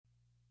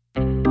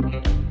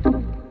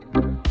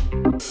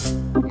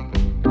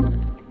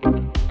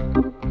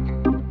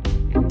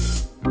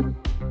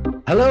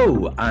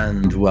Hello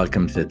and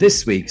welcome to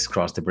this week's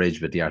Cross the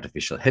Bridge with the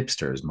Artificial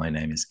Hipsters. My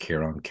name is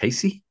Ciaran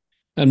Casey.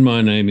 And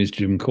my name is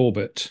Jim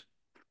Corbett.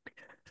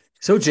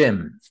 So,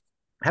 Jim,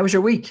 how was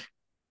your week?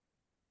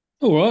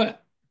 All right,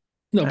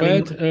 not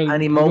Any bad.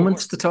 any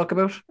moments to talk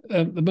about?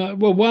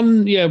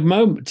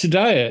 Moment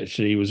today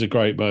actually was a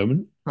great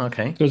moment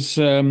Okay. because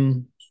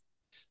I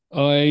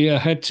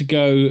had to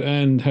go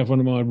and have one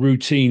of my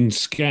routine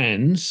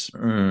scans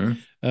Mm,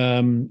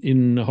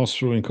 in the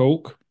hospital in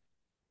Cork.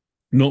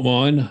 Not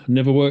mine.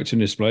 Never worked in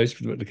this place,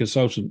 but the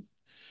consultant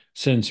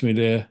sends me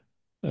there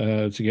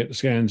to get the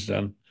scans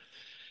done.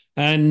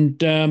 And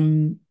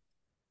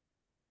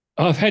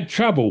I've had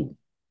trouble.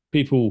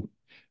 People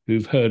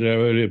who've heard our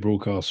earlier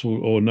broadcasts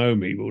or know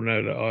me will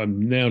know that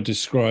I'm now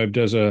described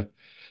as a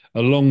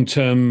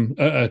long-term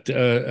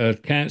a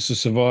cancer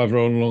survivor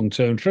on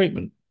long-term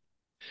treatment,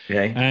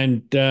 okay.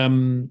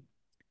 and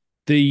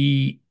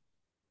the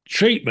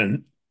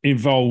treatment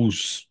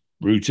involves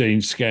routine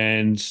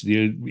scans,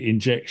 the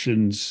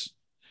injections,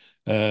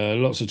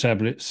 lots of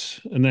tablets,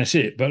 and that's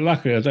it. But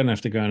luckily, I don't have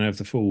to go and have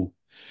the full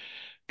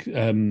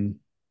um,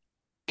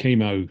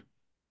 chemo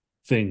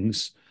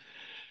things.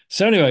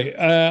 So anyway,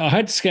 I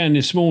had to scan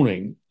this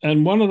morning,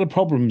 and one of the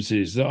problems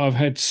is that I've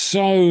had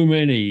so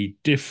many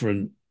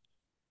different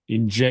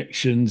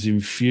injections,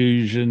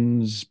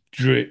 infusions,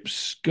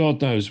 drips,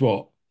 God knows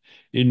what,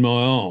 in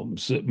my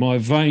arms that my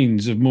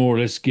veins have more or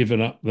less given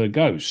up the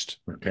ghost.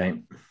 Okay.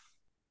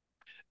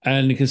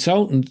 And the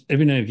consultant,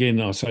 every now and again,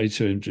 I say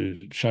to him,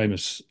 to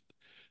Seamus,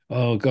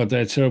 oh God, they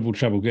had terrible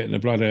trouble getting the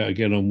blood out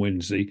again on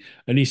Wednesday.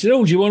 And he said,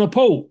 oh, do you want a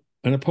port?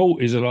 And a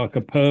port is like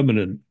a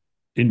permanent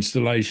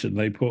installation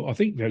they put, I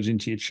think it goes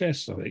into your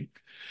chest, I think.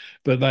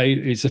 But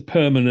it's a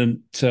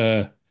permanent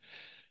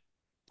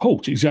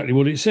halt, exactly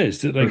what it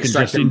says, that For they can just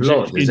extracting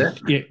inject blood, is in,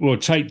 it? yeah, well,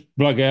 take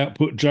blood out,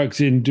 put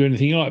drugs in, do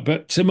anything like.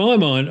 But to my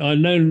mind, I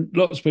know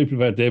lots of people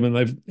have had them, and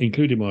they've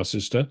included my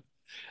sister,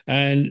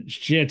 and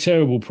she had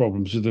terrible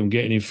problems with them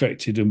getting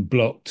infected and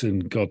blocked,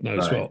 and God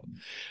knows Right. what.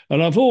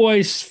 And I've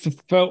always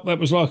felt that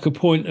was like a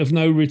point of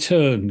no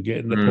return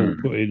getting the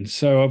port put Mm, in,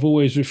 so I've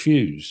always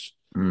refused.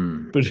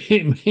 mm. But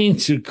it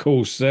means, of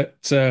course,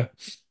 that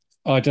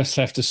I just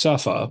have to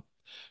suffer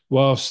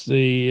whilst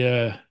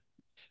the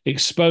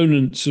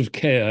exponents of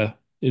care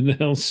in the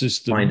health Find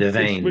system, a which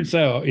vein.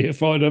 they are, you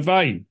find a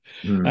vein.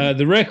 Mm.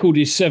 The record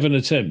is 7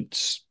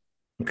 attempts.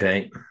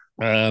 Okay.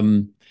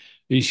 Um,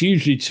 it's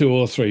usually two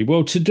or three.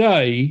 Well,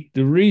 today,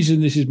 the reason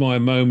this is my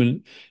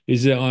moment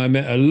is that I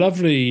met a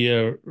lovely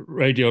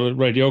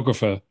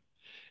radiographer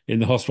in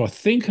the hospital. I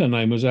think her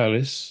name was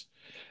Alice,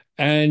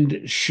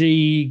 and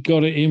she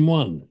got it in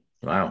one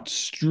Wow.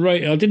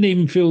 straight. I didn't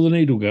even feel the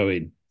needle go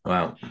in.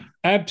 Wow.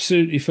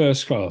 Absolutely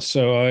first class.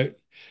 So I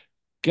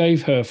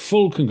gave her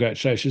full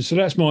congratulations. So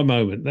that's my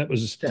moment. That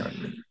was Yeah.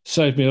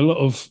 saved me a lot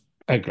of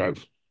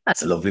aggro.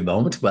 That's a lovely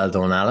moment. Well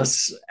done,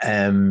 Alice.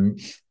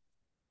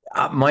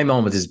 My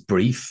moment is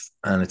brief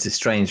and it's a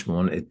strange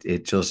one.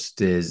 It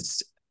just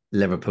is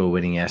Liverpool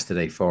winning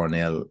yesterday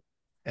 4-0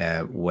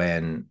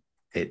 when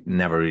it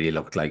never really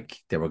looked like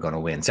they were going to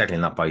win, certainly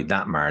not by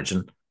that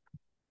margin.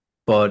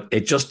 But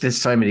it just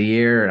this time of the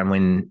year, and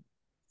when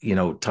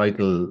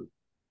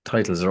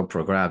titles are up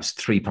for grabs,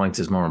 3 points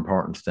is more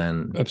important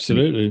than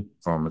Absolutely.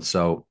 performance.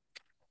 So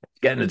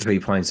getting the 3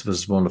 points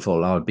was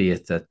wonderful,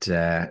 albeit that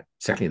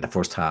certainly in the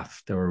first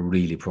half they were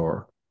really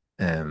poor.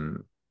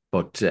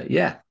 But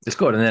yeah, it's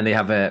good. And then they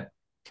have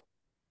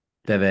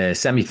a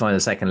semi-final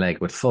second leg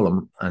with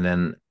Fulham, and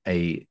then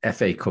a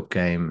FA Cup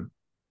game,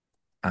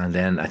 and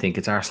then I think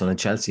it's Arsenal and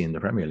Chelsea in the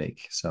Premier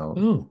League. So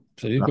Oh,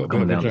 so a you've got lot a bit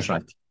coming of a down the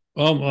track.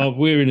 track.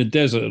 We're in a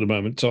desert at the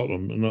moment,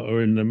 Tottenham, and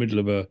we're in the middle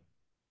of a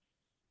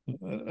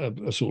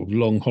sort of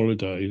long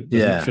holiday. It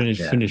doesn't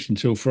Yeah, finish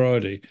until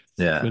Friday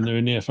yeah, when they're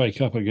in the FA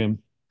Cup again.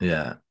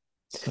 yeah.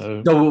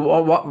 So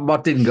So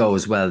what didn't go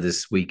as well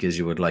this week as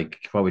you would like?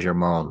 What was your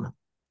moan?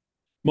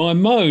 my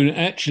moan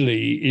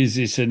actually is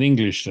it's an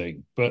English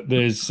thing, but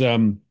there's a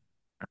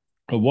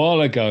while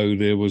ago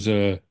there was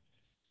a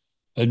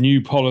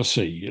new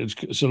policy.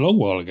 It's a long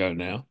while ago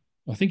now.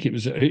 I think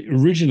it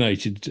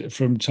originated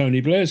from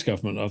Tony Blair's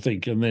government, I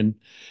think, and then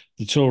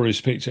the Tories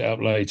picked it up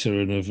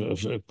later and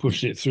have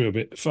pushed it through a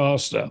bit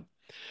faster.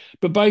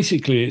 But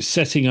basically, it's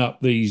setting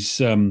up these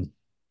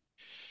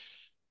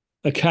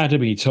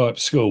academy type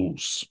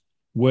schools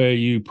where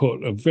you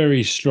put a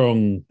very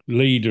strong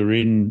leader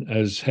in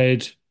as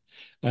head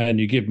and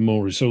you give them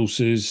more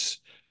resources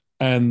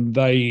and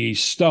they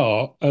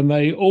start and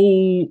they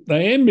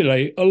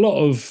emulate a lot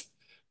of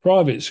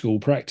private school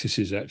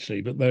practices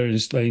actually, but they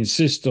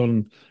insist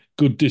on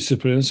good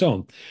discipline and so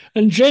on.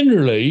 And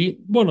generally,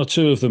 one or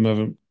two of them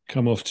haven't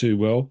come off too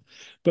well,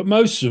 but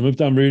most of them have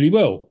done really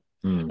well.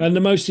 Hmm. And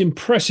the most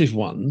impressive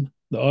one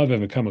that I've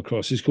ever come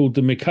across is called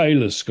the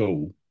Michaela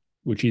School,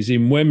 which is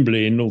in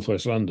Wembley in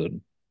northwest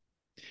London,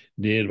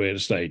 near where the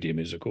stadium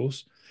is, of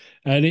course.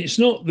 And it's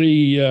not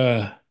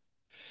the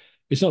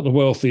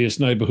wealthiest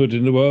neighbourhood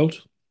in the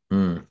world.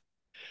 Hmm.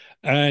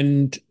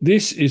 And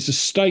this is a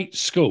state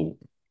school.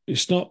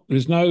 It's not.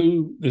 There's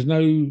no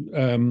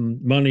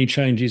money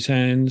changes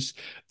hands.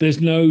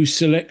 There's no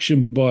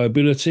selection by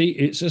ability.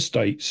 It's a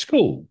state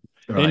school.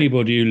 Right.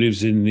 Anybody who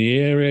lives in the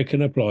area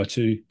can apply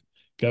to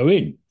go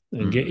in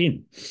and get Mm.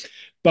 in,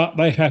 but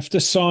they have to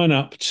sign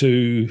up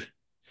to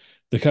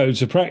the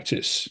codes of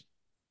practice.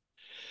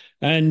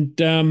 And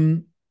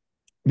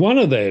one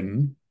of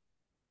them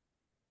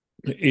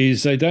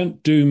is they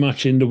don't do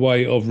much in the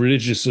way of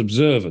religious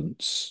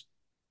observance.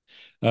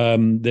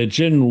 Their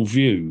general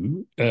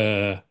view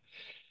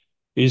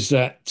is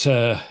that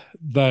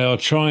they are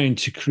trying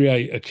to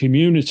create a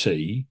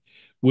community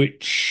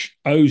which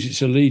owes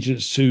its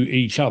allegiance to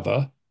each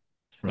other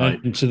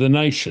Right. and to the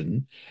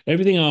nation.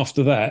 Everything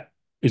after that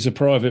is a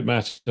private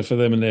matter for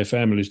them and their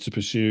families to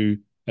pursue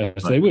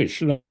as Right. they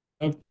wish. And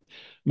I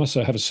must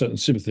say, I have a certain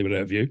sympathy with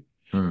that view.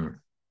 Mm.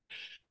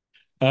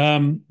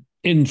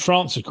 In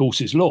France, of course,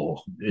 it's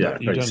law. Yeah.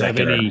 You Very don't have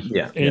secular. Yeah.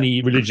 Yeah.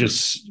 any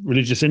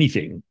religious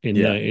anything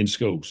Yeah. in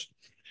schools.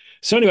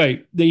 So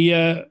anyway,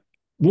 the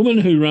woman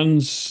who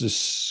runs the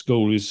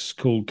school is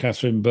called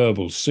Catherine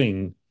Burble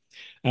Singh,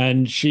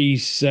 and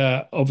she's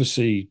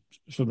obviously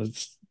from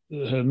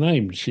her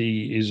name,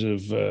 she is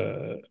of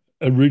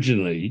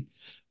originally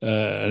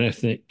an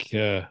ethnic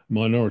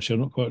minority. I'm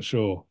not quite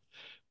sure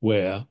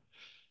where.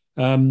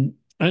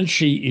 And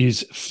she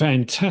is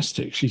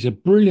fantastic. She's a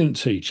brilliant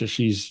teacher.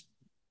 She's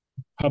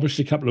published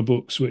a couple of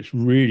books which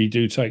really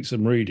do take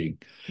some reading.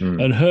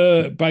 Mm. And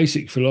her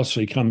basic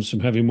philosophy comes from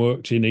having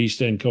worked in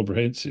East End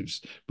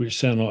comprehensives, which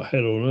sound like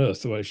hell on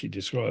earth the way she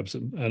describes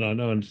them. And I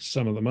know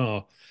some of them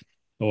are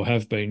or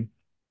have been.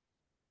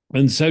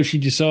 And so she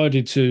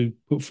decided to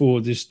put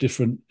forward this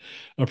different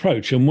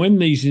approach. And when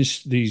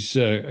these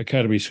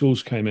academy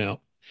schools came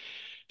out,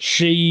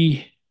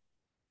 she,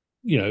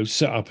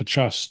 set up a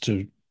trust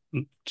to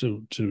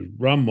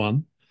run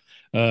one,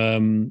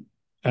 and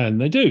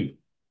they do.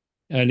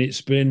 And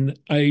it's been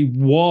a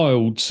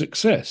wild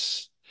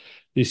success.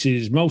 This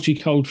is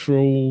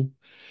multicultural,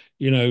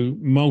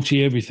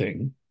 multi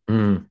everything.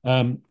 Mm.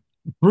 Um,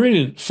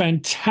 Brilliant,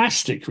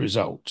 fantastic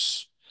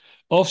results.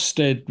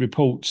 Ofsted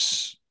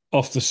reports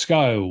off the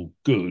scale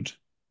good,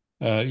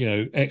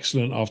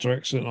 excellent after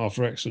excellent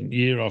after excellent,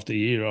 year after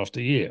year after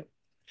year.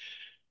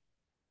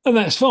 And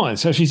that's fine.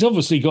 So she's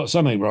obviously got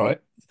something right.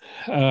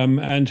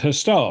 And her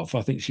staff,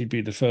 I think she'd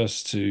be the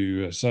first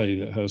to say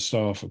that her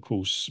staff, of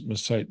course,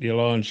 must take the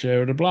lion's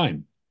share of the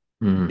blame.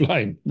 Mm.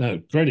 Blame, no,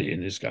 credit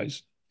in this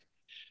case.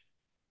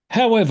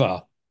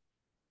 However,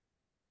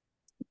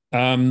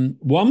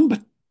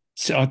 one,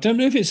 I don't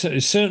know if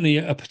it's certainly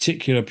a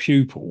particular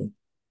pupil.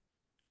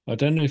 I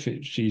don't know if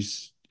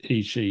she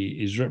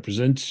is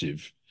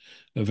representative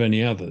of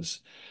any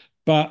others,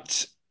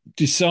 but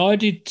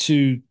decided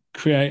to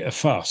create a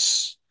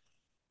fuss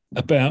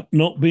about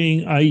not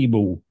being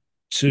able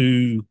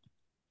to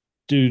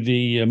do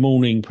the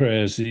morning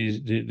prayers,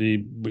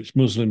 which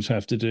Muslims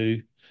have to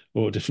do,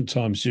 or at different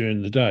times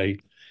during the day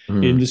in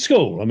Mm. the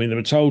school. I mean, they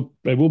were told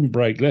they wouldn't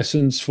break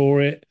lessons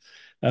for it.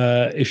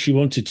 If she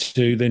wanted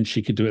to, then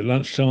she could do it at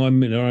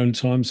lunchtime in her own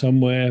time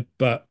somewhere.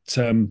 But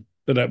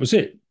that was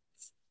it.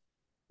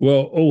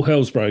 Well, all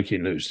hell's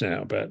breaking loose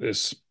now about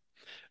this.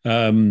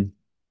 Um,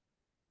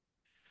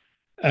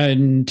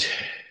 and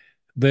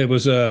there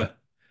was a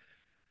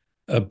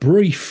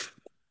brief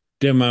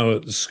demo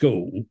at the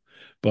school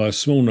by a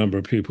small number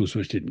of pupils,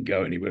 which didn't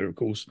go anywhere, of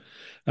course.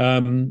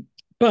 Um,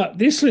 but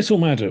this little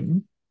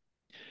madam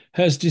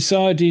has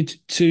decided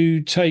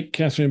to take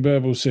Catherine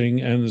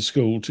Birbalsingh and the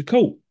school to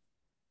court.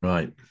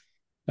 Right.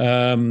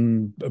 A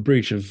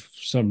breach of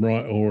some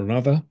right or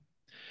another.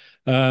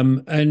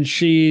 And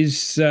she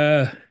is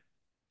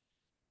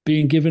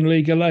being given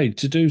legal aid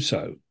to do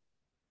so.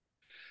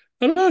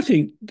 And I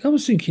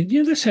was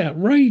thinking, that's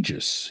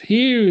outrageous.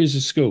 Here is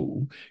a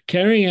school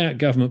carrying out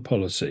government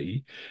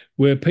policy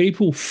where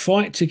people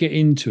fight to get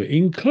into it,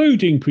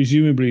 including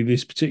presumably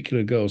this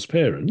particular girl's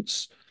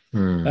parents.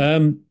 Mm.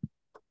 Um,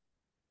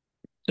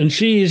 and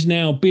she is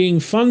now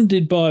being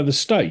funded by the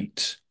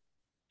state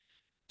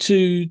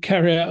to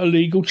carry out a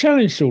legal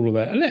challenge to all of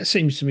that. And that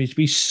seems to me to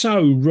be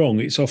so wrong.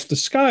 It's off the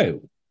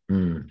scale.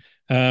 Mm.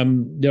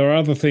 There are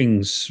other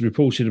things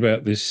reported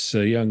about this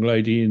young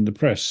lady in the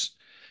press,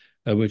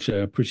 which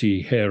are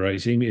pretty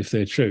hair-raising if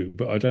they're true.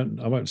 But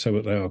I won't say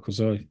what they are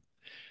because I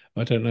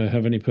don't know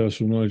have any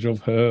personal knowledge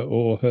of her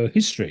or her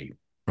history.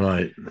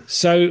 Right.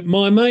 So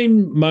my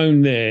main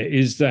moan there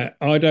is that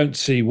I don't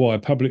see why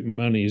public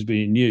money is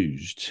being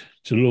used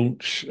to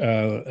launch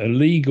a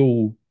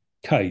legal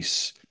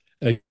case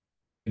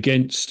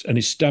against an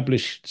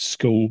established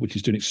school which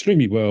is doing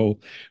extremely well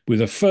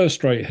with a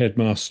first-rate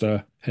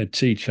headmaster, head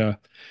teacher,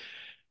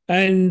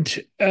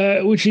 and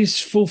which is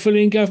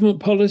fulfilling government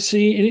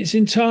policy in its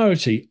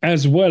entirety,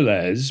 as well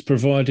as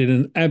providing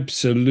an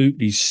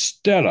absolutely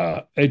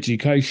stellar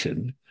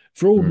education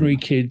for ordinary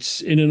Mm.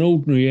 kids in an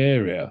ordinary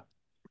area.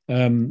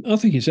 I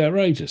think it's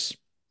outrageous.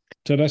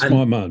 So that's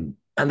my And moan.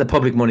 and the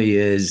public money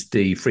is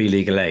the free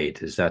legal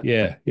aid. Is that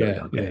Yeah, right?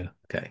 yeah, Okay. yeah.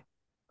 Okay.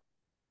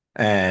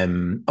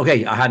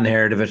 Okay. I hadn't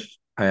heard of it.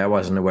 I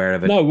wasn't aware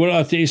of it. No, well,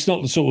 I think it's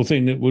not the sort of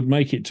thing that would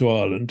make it to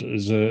Ireland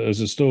as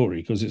a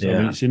story because it's. I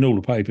mean, Yeah, it's in all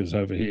the papers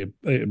over here.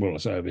 Well, I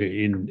say over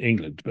here in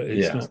England, but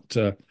it's yeah,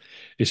 not.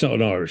 It's not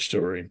an Irish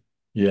story.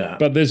 yeah,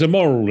 But there's a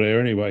moral there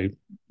anyway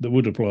that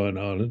would apply in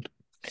Ireland.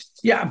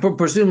 yeah. But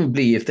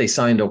presumably, if they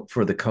signed up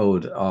for the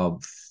code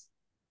of,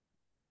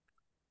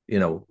 you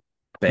know,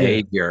 Yeah,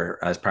 behavior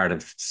as part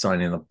of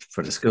signing up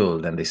for the school,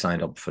 then they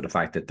signed up for the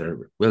fact that there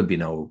will be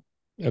no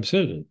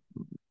absolutely.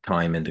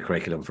 time in the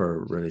curriculum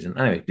for religion.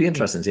 Anyway, it'd be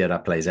interesting to see how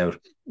that plays out.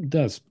 It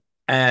does.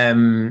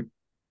 Um,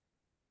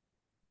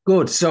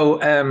 good. So,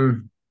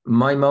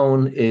 my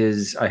moan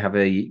is I have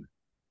a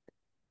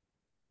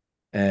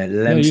No, you've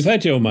Lem's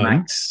had your moan.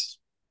 Max.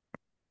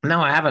 No,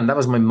 I haven't. That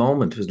was my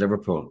moment. Was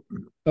Liverpool.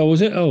 Oh,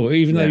 was it? Oh,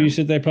 even though Yeah, you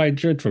said they played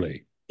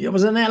dreadfully. it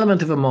was an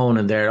element of a moan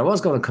in there. I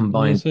was going to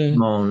combine Was there?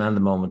 moan and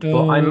the moment, but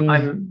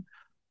Uh,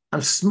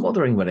 I'm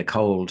smothering with a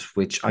cold,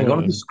 which I'm going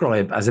to right.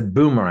 describe as a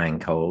boomerang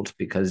cold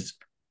because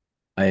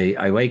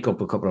I wake up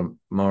a couple of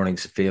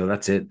mornings to feel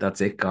that's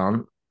it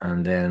gone,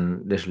 and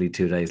then literally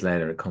 2 days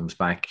later it comes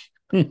back.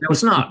 Now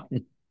it's not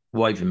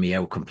wiping me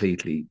out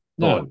completely,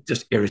 No. but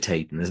just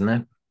irritating, isn't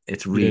it?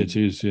 It's Yeah, really it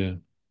is. Yeah.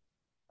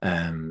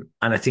 and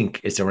I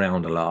think it's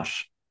around a lot.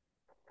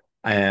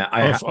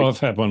 I've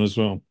had one as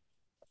well.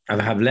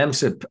 I have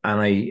Lemsip,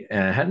 and I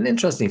had an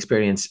interesting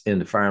experience in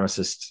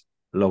the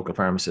local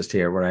pharmacist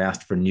here, where I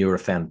asked for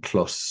Nurofen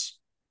Plus,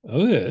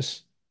 Oh,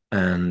 yes.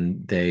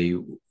 and they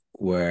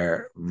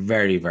were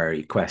very,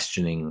 very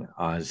questioning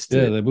as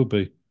Yeah, to they would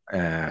be.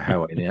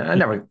 how I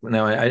never,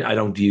 no, I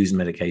don't use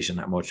medication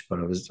that much, but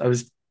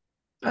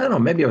I don't know,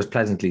 maybe I was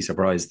pleasantly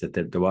surprised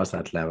that there was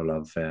that level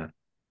of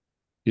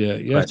Yeah,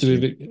 you have to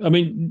questioning. be. I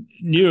mean,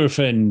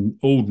 Nurofen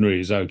ordinary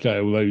is okay,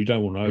 although you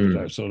don't want to Mm.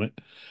 overdose on it.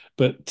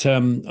 But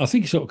I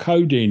think it's got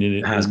codeine in It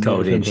it, the has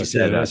codeine. Nurofen She Plus. said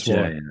Yeah, that. that's Yeah,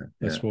 why. yeah, yeah,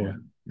 That's why. yeah,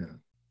 yeah.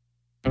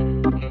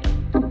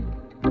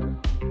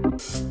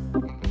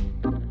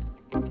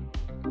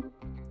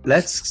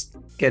 Let's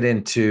get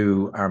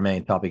into our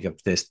main topic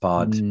of this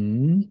pod.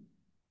 Mm.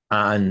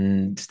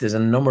 And there's a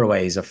number of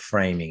ways of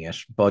framing it.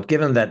 But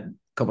given that a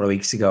couple of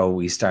weeks ago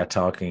we start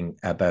talking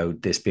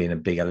about this being a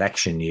big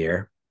election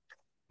year,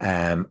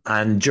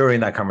 and during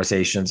that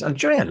conversations and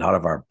during a lot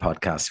of our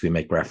podcasts, we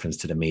make reference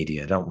to the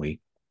media, don't we?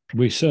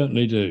 We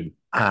certainly do.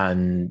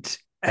 And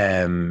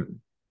to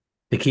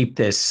keep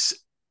this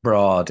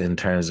broad in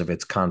terms of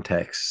its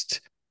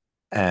context,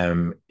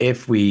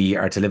 if we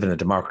are to live in a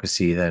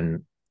democracy,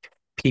 then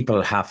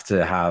people have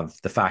to have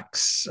the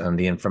facts and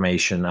the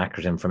information,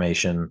 accurate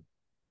information,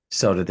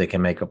 so that they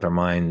can make up their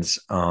minds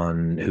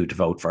on who to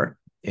vote for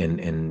in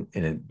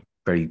a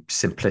very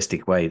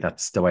simplistic way.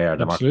 That's the way our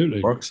democracy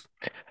Absolutely. works.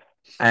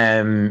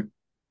 Um,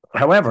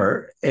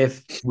 However,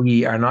 if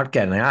we are not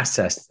getting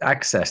access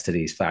to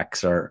these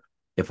facts, or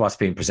if what's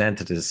being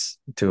presented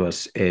to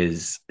us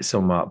is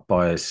somewhat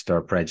biased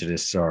or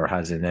prejudiced or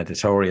has an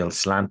editorial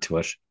slant to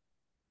it,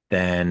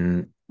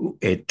 then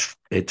it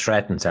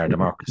threatens our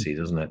democracy,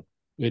 doesn't it?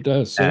 It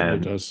does, certainly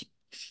Um, does.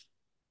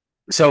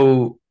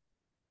 so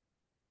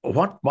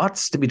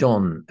what's to be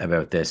done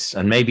about this?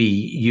 And maybe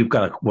you've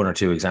got one or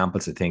two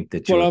examples. I think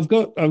that Well, you.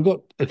 I've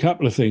got a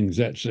couple of things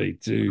actually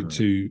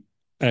to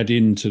add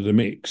into the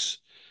mix.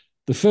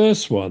 The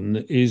first one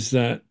is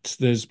that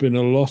there's been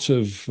a lot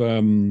of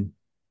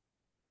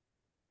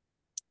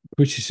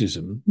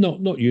criticism,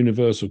 not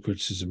universal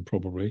criticism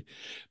probably,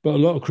 but a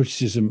lot of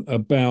criticism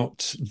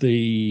about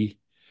the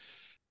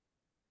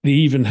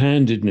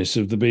even-handedness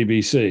of the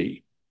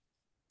BBC.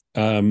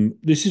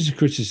 This is a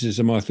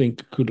criticism I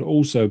think could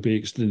also be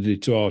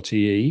extended to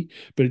RTE,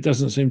 but it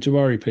doesn't seem to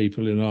worry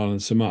people in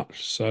Ireland so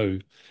much. So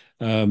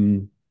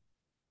um,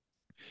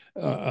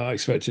 I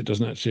expect it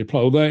doesn't actually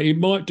apply, although it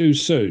might do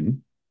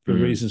soon for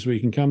Mm, reasons we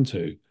can come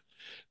to.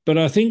 But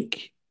I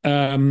think,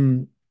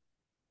 give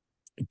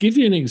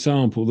you an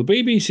example, the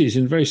BBC is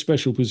in a very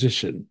special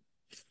position.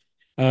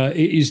 It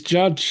is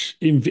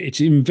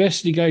it's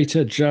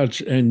investigator,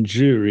 judge, and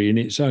jury in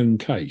its own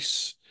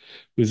case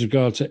with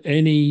regard to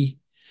any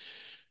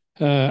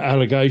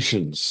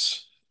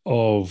allegations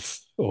of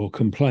or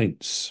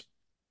complaints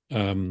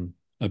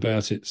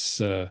about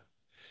its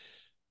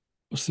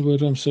what's the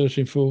word I'm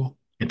searching for?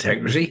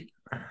 integrity,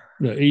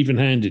 No,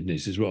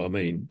 even-handedness is what I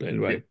mean. But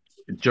anyway,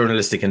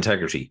 journalistic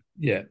integrity,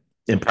 yeah, um,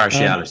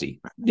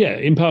 impartiality. yeah,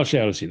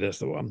 impartiality. That's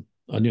the one.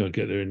 I knew I'd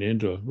get there in the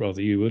end, or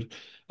rather, you would.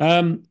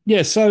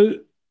 Yeah. So,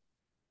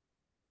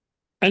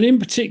 and in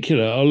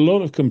particular, a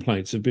lot of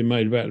complaints have been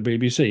made about the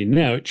BBC.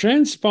 Now, it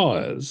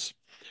transpires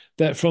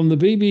that from the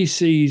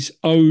BBC's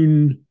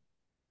own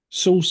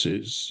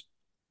sources,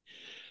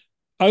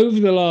 over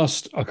the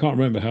last, I can't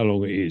remember how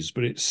long it is,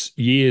 but it's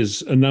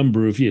years, a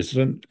number of years.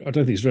 I don't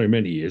think it's very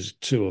many years,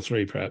 2 or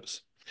 3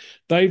 perhaps.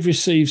 They've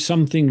received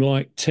something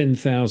like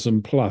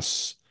 10,000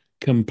 plus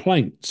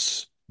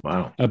complaints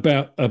Wow.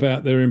 about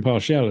their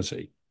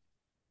impartiality.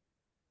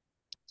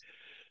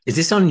 Is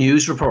this on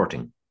news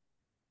reporting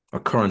or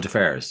current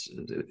affairs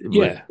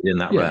Yeah, in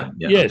that yeah, realm?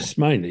 Yeah. Okay. yes,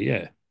 mainly,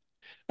 yeah.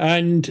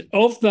 And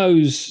of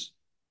those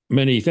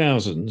many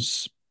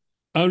thousands,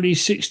 only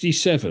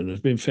 67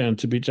 have been found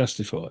to be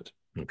justified.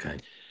 Okay.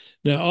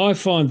 Now, I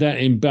find that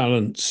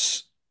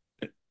imbalance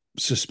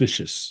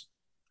suspicious,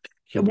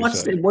 Yeah,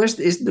 shall we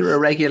say. isn't there a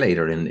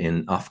regulator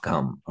in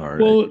Ofcom or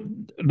Well,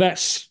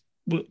 that's,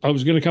 I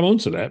was going to come on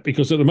to that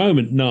because at the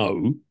moment,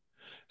 no,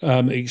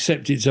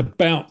 except it's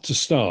about to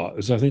start,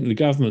 as I think the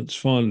government's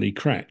finally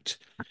cracked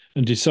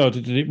and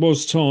decided that it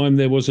was time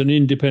there was an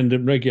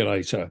independent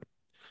regulator,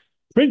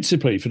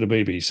 principally for the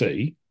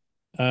BBC,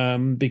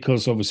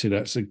 because obviously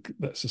that's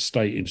a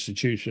state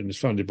institution, it's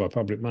funded by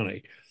public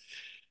money.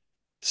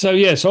 So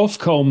yes,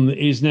 Ofcom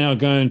is now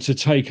going to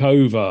take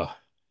over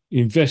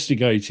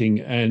investigating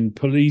and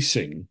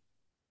policing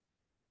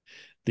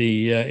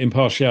the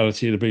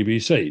impartiality of the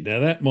BBC. Now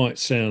that might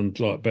sound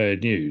like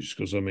bad news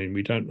because I mean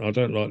I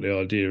don't like the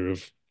idea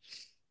of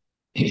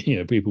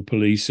people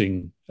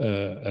policing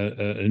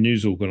a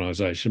news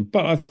organisation,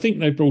 but I think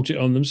they brought it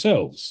on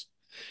themselves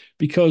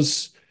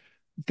because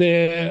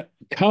their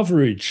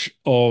coverage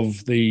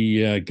of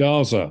the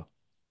Gaza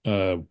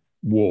uh,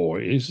 war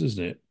isn't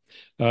it,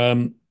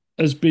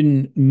 has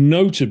been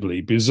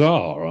notably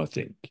bizarre, I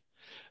think.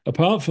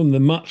 Apart from the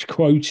much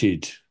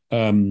quoted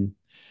Hamas,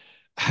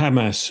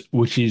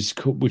 which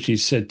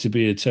is said to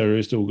be a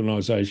terrorist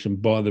organisation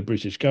by the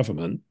British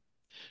government,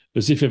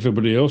 as if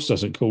everybody else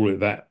doesn't call it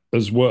that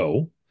as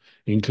well,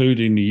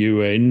 including the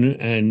UN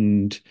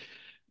and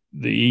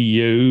the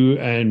EU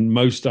and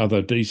most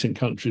other decent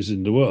countries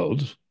in the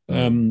world.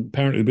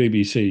 Apparently, the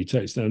BBC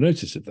takes no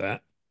notice of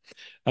that.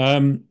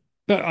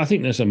 But I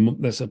think that's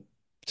a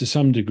to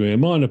some degree a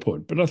minor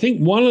point. But I think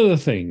one of the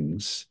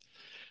things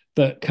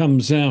that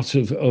comes out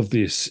of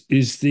this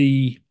is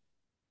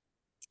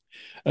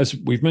as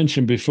we've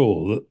mentioned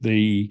before, that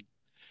the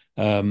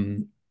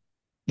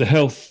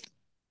health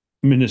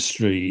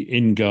ministry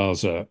in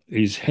Gaza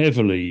is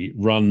heavily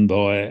run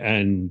by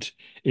and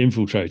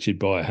infiltrated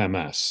by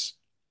Hamas.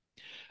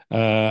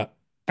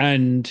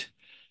 And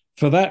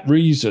for that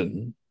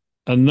reason,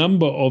 a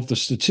number of the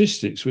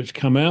statistics which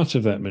come out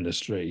of that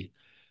ministry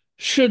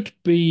should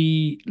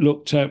be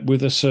looked at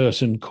with a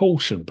certain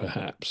caution,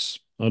 perhaps.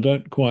 I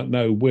don't quite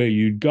know where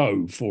you'd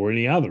go for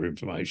any other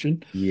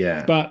information,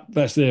 yeah. but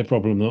that's their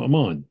problem, not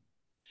mine.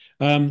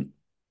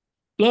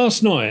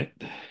 Last night,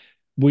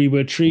 we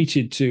were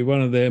treated to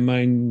one of their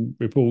main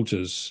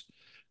reporters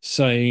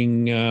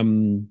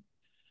saying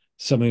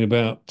something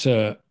about,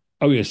 oh,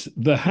 yes,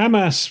 the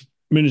Hamas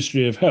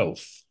Ministry of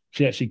Health,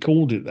 she actually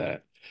called it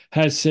that,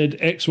 has said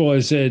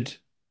XYZ,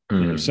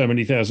 so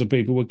many thousand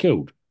people were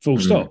killed, full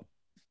stop.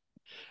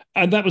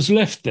 And that was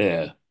left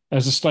there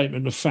as a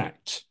statement of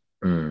fact.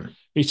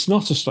 It's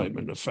not a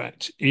statement of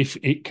fact if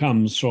it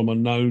comes from a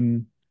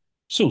known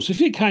source.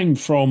 If it came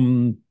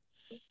from,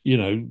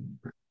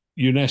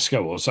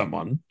 UNESCO or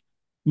someone,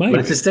 maybe.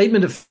 But it's a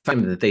statement of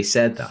fact that they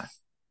said that.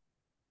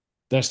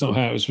 That's not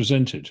how it was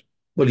presented.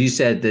 Well, you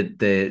said that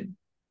the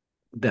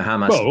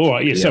Hamas. Well, all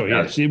right, yeah, sorry,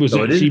 yes, it was.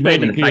 So she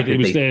made it clear that it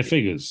was their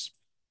figures.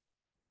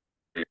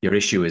 Your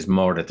issue is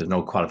more that there's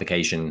no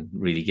qualification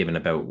really given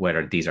about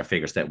whether these are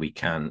figures that we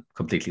can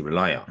completely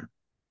rely on.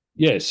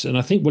 Yes, and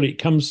I think what it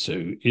comes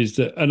to is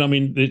that, and I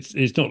mean,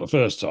 it's not the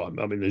first time.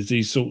 I mean, there's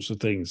these sorts of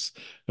things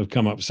have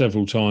come up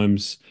several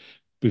times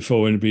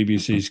before in the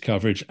BBC's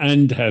coverage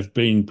and have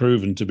been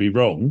proven to be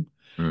wrong,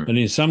 and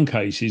in some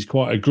cases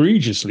quite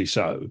egregiously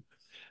so,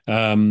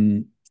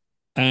 and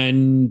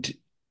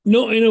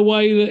not in a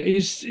way that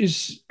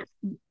is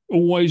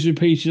always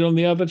repeated on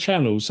the other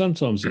channels.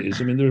 Sometimes it is.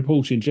 I mean, the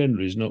reporting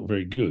generally is not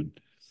very good,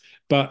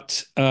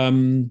 but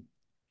I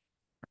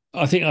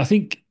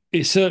think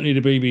it's certainly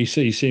the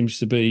BBC seems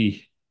to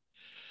be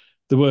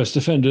the worst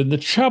offender. And the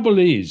trouble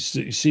is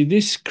that, you see,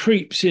 this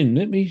creeps in.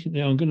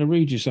 I'm going to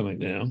read you something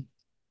now,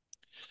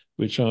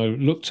 which I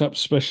looked up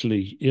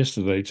specially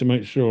yesterday to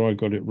make sure I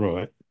got it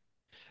right.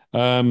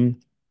 Now,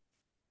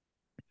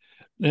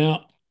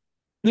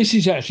 this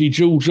is actually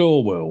George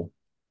Orwell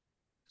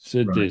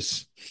said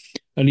this,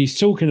 and he's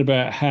talking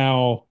about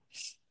how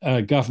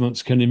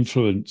governments can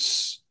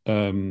influence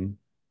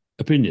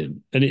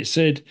opinion. And it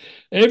said,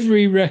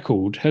 every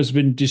record has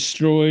been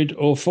destroyed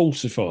or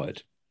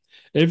falsified.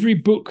 Every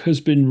book has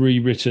been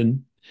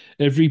rewritten.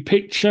 Every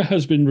picture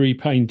has been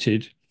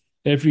repainted.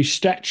 Every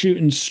statue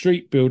and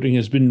street building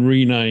has been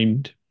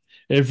renamed.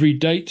 Every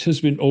date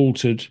has been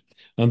altered.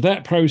 And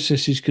that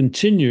process is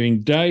continuing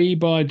day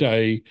by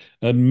day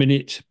and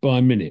minute by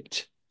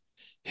minute.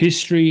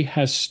 History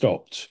has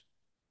stopped.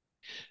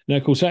 Now,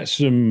 of course, that's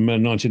from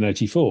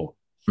 1984.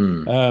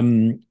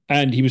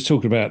 And he was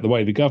talking about the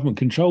way the government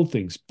controlled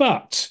things.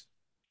 But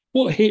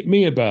what hit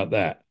me about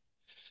that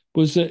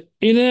was that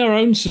in our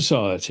own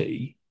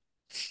society,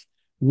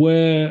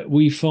 where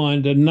we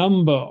find a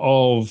number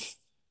of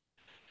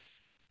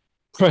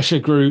pressure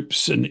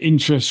groups and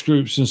interest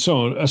groups and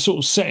so on are sort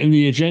of setting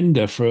the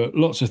agenda for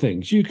lots of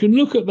things, you can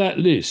look at that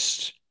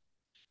list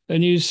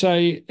and you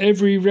say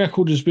every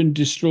record has been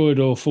destroyed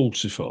or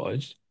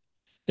falsified.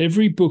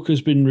 Every book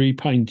has been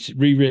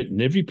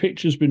rewritten. Every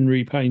picture has been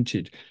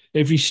repainted.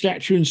 Every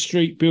statue and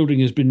street building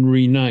has been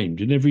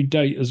renamed, and every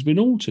date has been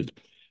altered.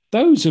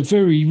 those are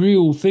very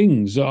real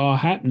things that are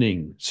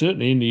happening,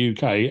 certainly in the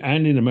UK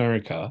and in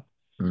America,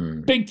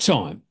 Mm, big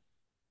time.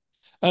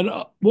 And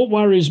what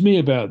worries me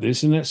about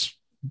this, and that's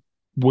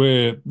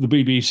where the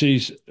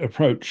BBC's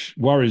approach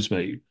worries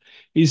me,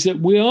 is that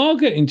we are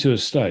getting to a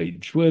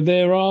stage where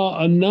there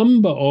are a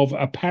number of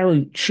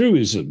apparent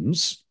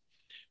truisms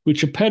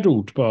which are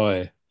peddled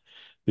by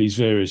these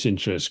various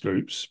interest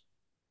groups,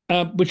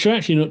 which are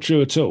actually not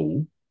true at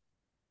all,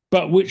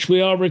 but which we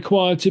are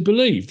required to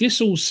believe. This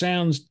all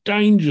sounds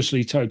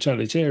dangerously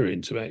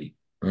totalitarian to me.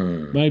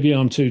 mm, Maybe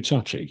I'm too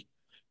touchy,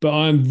 but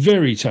I'm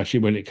very touchy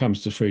when it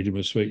comes to freedom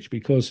of speech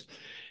because,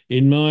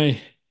 in my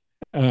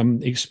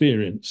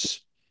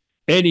experience,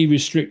 any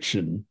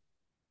restriction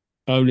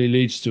only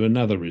leads to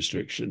another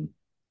restriction.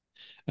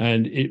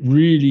 And it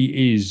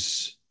really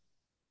is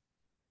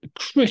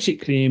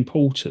critically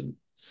important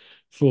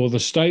for the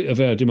state of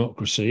our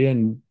democracy.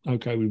 And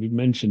okay, we've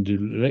mentioned the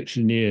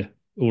election year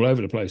all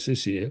over the place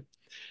this year,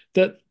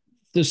 that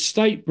the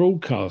state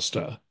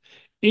broadcaster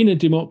in a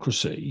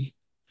democracy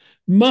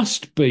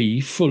must be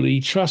fully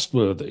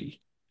trustworthy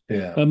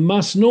yeah. and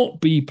must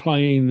not be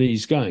playing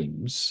these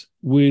games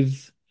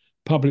with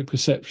public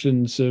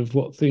perceptions of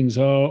what things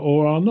are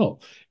or are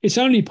not. It's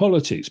only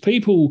politics.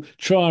 People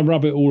try and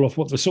rub it all off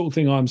what the sort of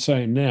thing I'm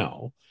saying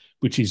now,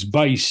 which is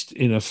based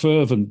in a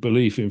fervent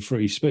belief in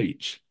free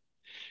speech.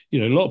 A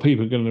lot of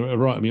people are going to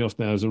write me off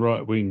now as a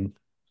right wing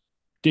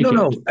No, dickhead.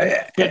 no,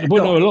 But no,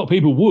 no. a lot of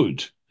people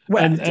would.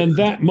 Well, And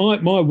that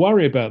my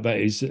worry about that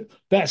is that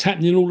that's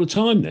happening all the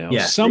time now.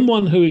 yeah,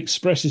 Someone who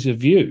expresses a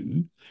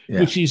view yeah,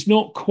 which is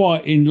not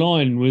quite in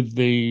line with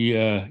the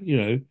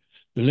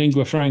the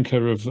lingua franca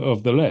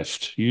of the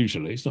left.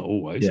 Usually, it's not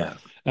always. yeah,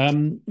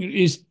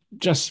 Is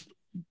just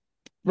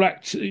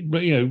black,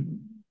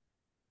 written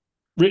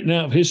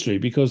out of history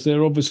because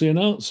they're obviously a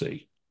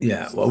Nazi.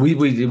 yeah. Well,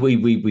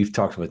 we've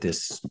talked about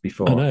this I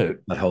before. know.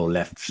 That whole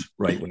left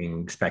right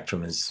wing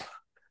spectrum is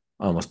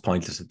almost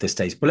pointless at this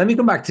stage. But let me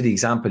come back to the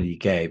example you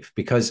gave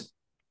because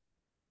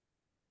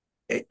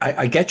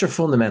I get your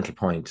fundamental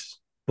point.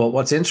 But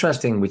what's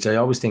interesting, which I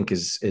always think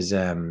is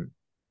the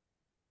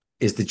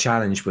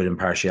challenge with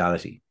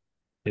impartiality,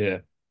 Yeah.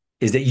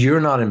 is that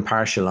you're not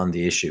impartial on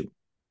the issue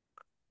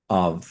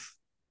of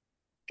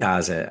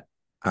Gaza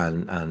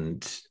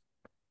and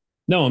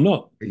No, I'm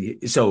not.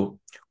 so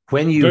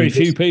when you Very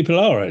few people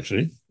are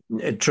actually.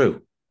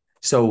 true.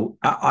 So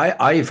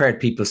I've heard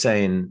people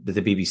saying that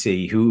the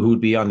BBC who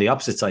would be on the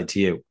opposite side to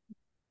you,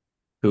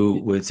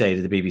 who would say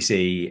that the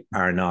BBC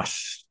are not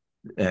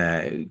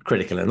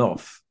critical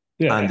enough,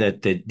 and Yeah.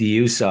 that the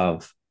use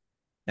of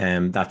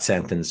that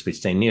sentence,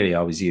 which they nearly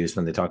always use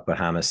when they talk about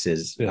Hamas,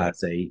 is Yeah.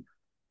 as a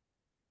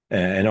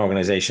an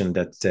organization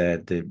that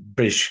the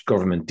British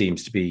government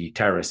deems to be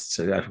terrorists.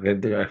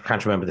 I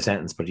can't remember the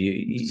sentence, but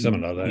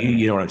Something like that. you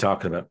Yeah. know what I'm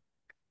talking about.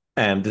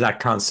 That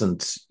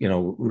constant,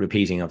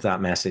 repeating of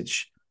that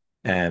message,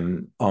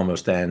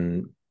 almost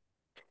then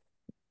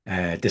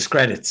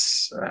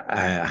discredits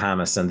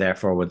Hamas and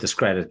therefore would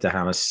discredit the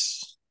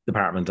Hamas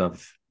Department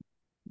of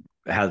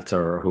Health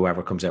or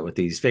whoever comes out with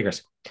these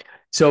figures.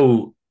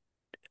 So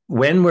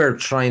when we're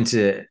trying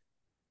to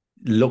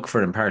look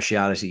for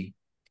impartiality,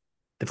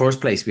 the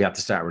first place we have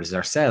to start with is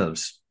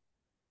ourselves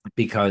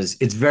because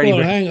it's very, Well,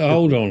 very hang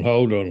hold difficult. on,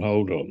 hold on,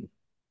 hold on.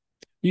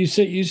 You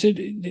said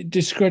it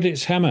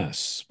discredits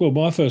Hamas. Well,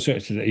 my first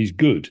reaction is he's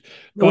good,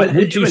 Well, but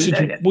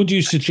would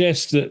you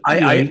suggest that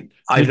I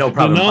have no the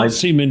problem.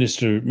 Nazi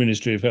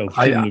Ministry of Health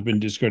shouldn't I, have been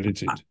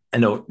discredited? I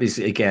know this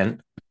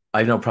again. I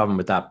have no problem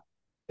with that.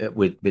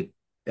 With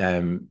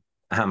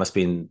Hamas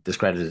being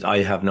discredited,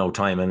 I have no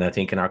time, and I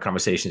think in our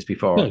conversations No,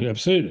 before,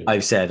 absolutely.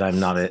 I've said I'm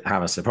not a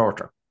Hamas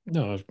supporter.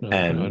 No,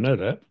 I Um, know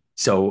that.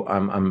 so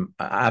I'm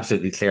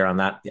absolutely clear on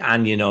that,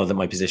 and you know that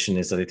my position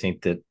is that I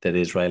think that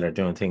Israel are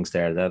doing things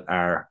there that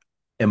are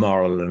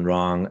immoral and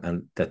wrong,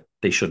 and that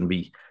they shouldn't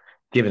be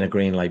given a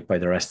green light by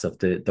the rest of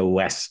the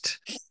West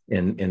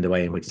in the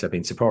way in which they're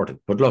being supported.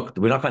 But look,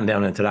 we're not going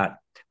down into that.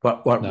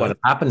 What No.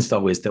 happens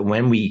though is that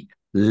when we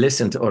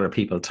listen to other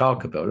people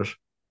talk about it,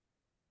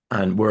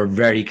 and we're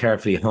very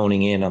carefully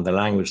honing in on the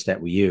language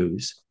that we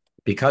use,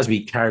 because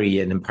we carry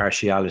an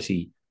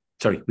impartiality.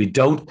 Sorry, we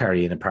don't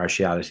carry an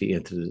impartiality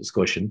into the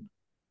discussion.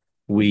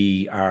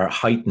 We are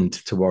heightened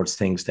towards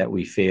things that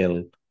we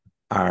feel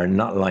are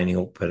not lining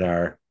up with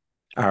our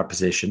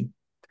position,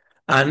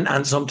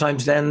 and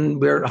sometimes then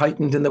we're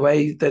heightened in the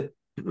way that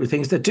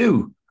things that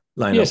do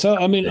line up Yes, with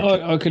I our mean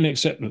position. I can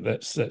accept that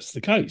that's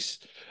the case.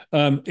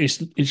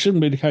 It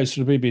shouldn't be the case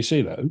for the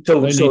BBC though. So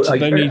They need so to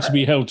they need to I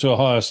be held to a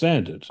higher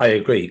standard. I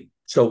agree.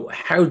 So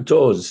how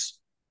does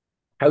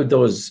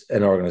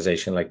an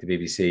organization like the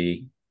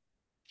BBC,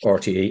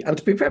 RTE, and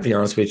to be perfectly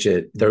honest with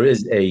you, there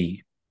is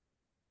a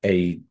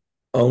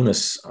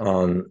onus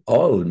on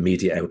all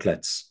media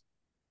outlets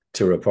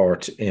to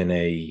report in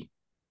a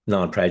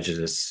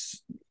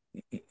non-prejudice,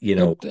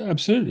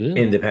 Absolutely. Yeah.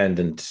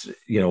 independent,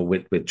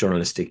 with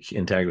journalistic Well,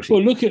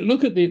 integrity.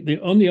 look at the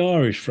on the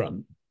Irish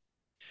front.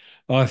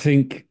 I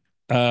think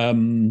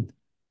the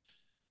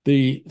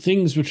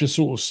things which are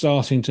sort of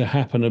starting to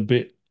happen a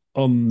bit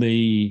on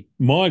the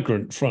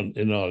migrant front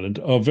in Ireland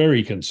are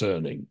very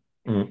concerning.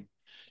 Mm.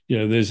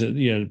 There's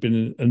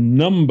been a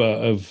number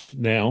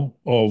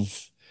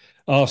of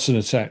arson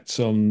attacks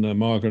on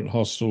migrant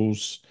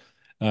hostels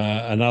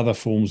and other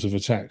forms of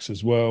attacks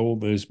as well.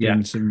 There's Yeah.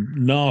 been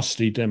some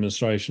nasty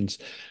demonstrations.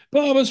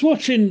 But I was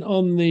watching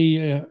on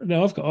the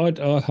now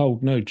I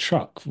hold no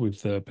truck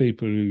with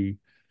people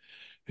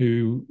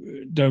who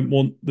don't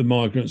want the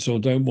migrants or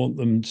don't want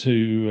them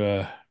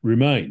to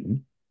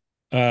remain.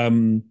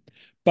 Um,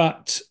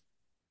 but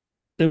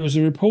there was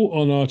a report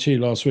on RT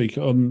last week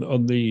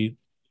on the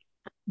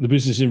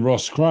business in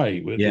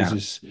Rosscray, where there's Yeah.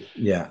 this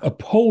Yeah.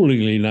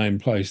 appallingly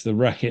named place, the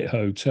Racket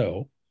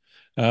Hotel,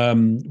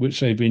 which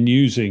they've been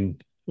using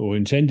or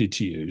intended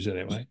to use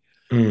anyway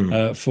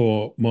Mm.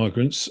 for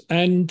migrants.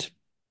 And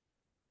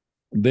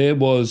there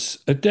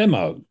was a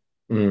demo.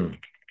 Mm.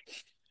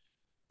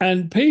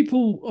 And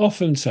people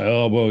often say,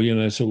 oh,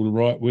 well, sort of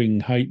right wing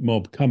hate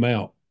mob come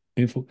out.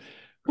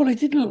 Well, they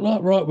didn't look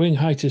like right wing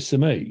haters to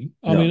me.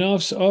 I mean, No.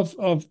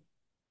 I've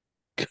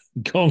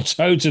gone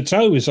toe to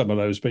toe with some of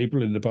those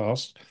people in the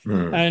past.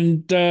 Mm.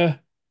 And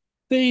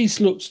these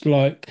looked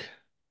like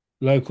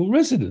local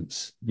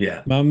residents,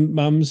 Yeah.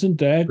 mums and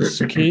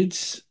dads,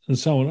 kids, and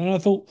so on. And I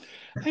thought,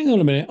 hang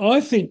on a minute.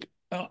 I think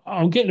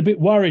I'm getting a bit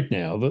worried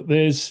now that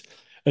there's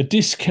a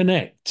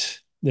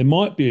disconnect. There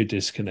might be a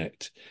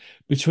disconnect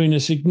between a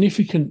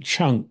significant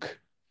chunk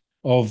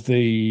of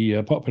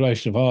the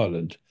population of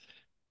Ireland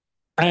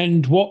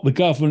and what the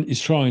government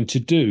is trying to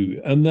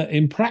do. And that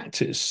in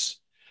practice,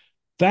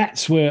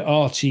 that's where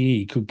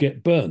RTE could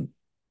get burnt,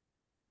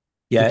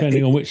 Yeah.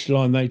 depending on which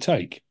line they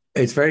take.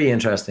 It's very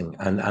interesting,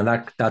 and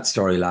that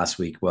story last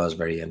week was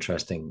very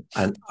interesting.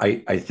 And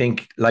I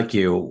think, like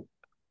you,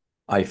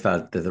 I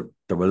felt that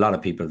there were a lot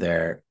of people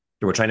there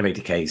who were trying to make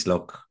the case.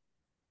 Look,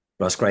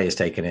 Roscrea has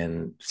taken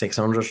in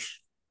 600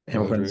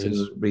 immigrants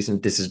in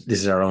recent. This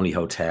is our only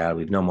hotel.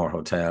 We've no more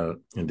hotel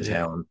in the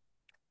town.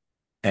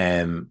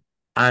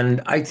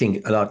 And I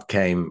think a lot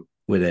came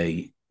with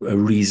a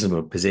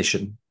reasonable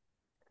position,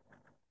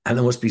 and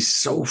it must be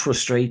so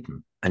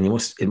frustrating, and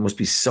it must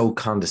be so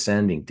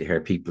condescending to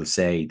hear people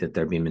say that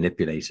they're being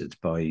manipulated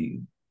by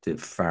the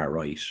far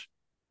right.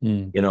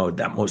 Mm.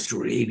 That must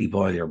really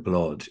boil your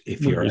blood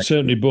if Well, you're it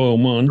certainly boil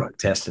mine.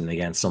 protesting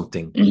against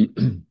something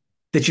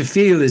that you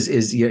feel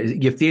is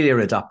you feel you're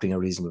adopting a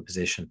reasonable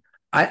position.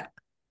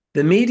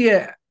 The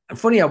media.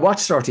 Funny, I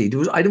watched RT.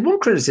 I did one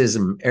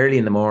criticism early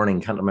in the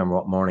morning. Can't remember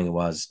what morning it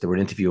was. They were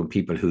interviewing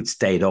people who'd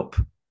stayed up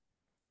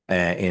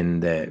in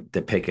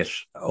the picket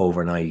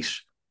overnight.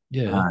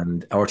 Yeah.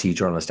 And RT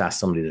journalist asked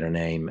somebody their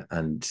name,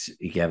 and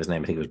he gave his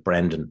name. I think it was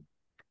Brendan,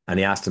 and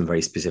he asked him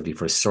very specifically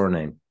for his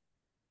surname.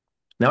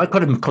 Now, I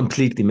could have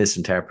completely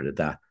misinterpreted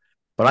that,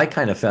 but I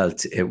kind of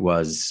felt it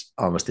was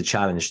almost a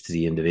challenge to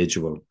the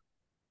individual.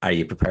 Are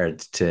you prepared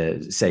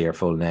to say your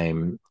full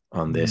name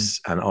on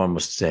this, and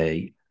almost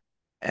say,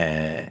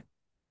 are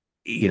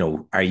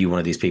you one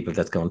of these people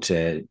that's going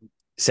to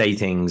say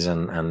things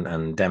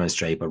and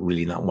demonstrate, but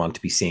really not want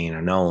to be seen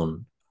or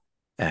known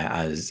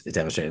as a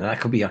demonstrator? And I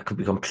could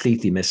be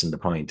completely missing the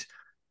point,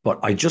 but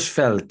I just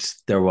felt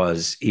there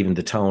was, even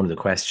the tone of the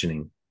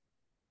questioning,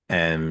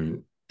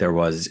 there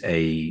was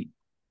a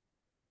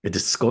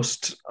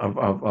disgust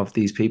of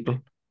these people,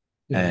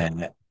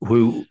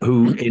 who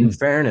in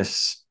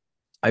fairness,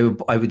 I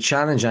would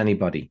challenge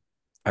anybody.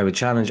 I would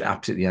challenge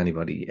absolutely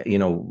anybody.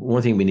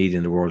 One thing we need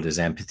in the world is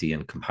empathy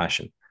and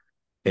compassion.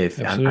 And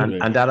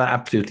that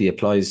absolutely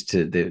applies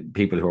to the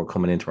people who are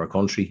coming into our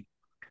country,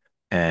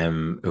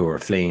 who are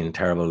fleeing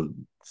terrible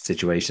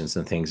situations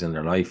and things in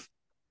their life.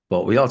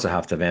 But we also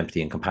have to have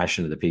empathy and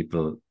compassion of the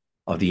people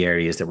of the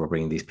areas that we're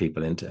bringing these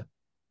people into.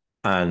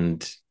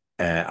 And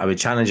I would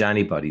challenge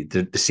anybody.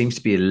 There seems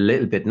to be a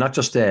little bit, not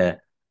just a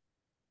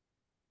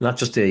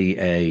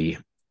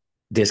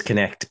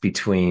disconnect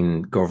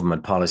between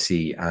government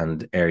policy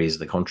and areas of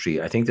the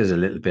country. I think there's a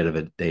little bit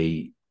of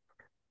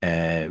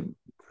a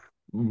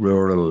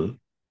rural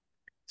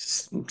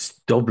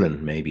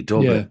Dublin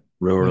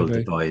rural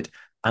maybe. divide,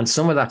 and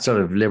some of that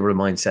sort of liberal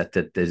mindset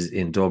that is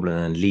in Dublin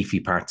and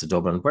leafy parts of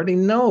Dublin, where they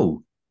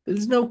know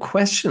there's no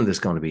question there's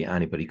going to be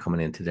anybody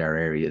coming into their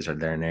areas or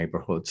their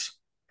neighbourhoods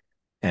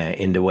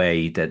in the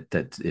way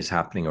that is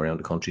happening around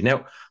the country.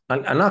 Now,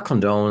 I'm not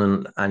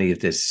condoning any of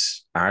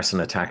this arson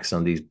attacks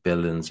on these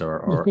buildings,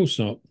 or of course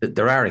not.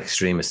 There are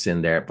extremists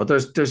in there, but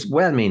there's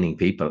well-meaning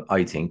people,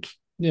 I think,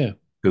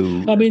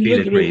 who I mean, feel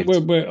look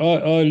aggrieved. where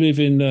I live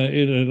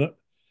in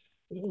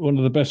one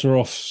of the better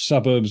off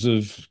suburbs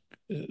of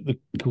the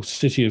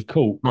city of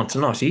Cork,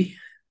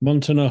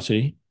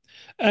 Montenotte.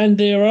 and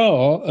there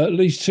are at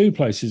least two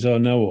places I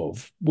know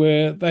of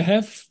where they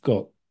have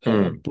got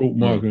brought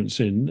migrants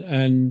in,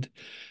 and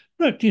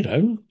look,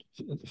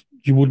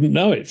 you wouldn't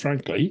know it,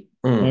 frankly,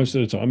 most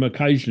of the time.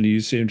 Occasionally, you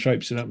see them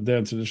traipsing up and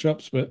down to the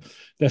shops, but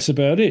that's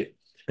about it.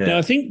 Yeah. Now,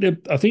 I think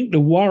the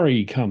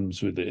worry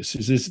comes with this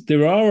is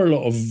there are a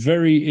lot of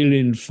very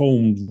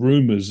ill-informed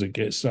rumours that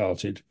get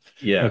started.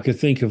 Yeah. I could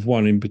think of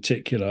one in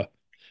particular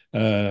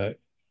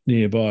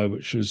nearby,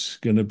 which was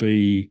going to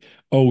be,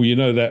 oh, you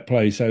know that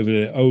place over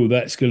there. Oh,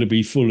 that's going to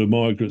be full of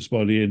migrants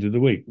by the end of the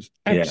week. It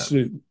was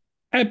Yeah.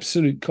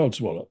 absolute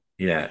codswallop.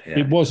 Yeah. It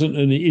Yeah. wasn't,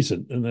 and it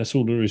isn't, and that's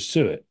all there is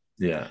to it.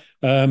 Yeah.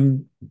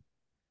 Um,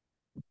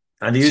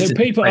 And they so used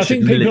people, I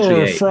expression think people are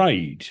military aid.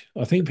 afraid.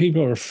 I think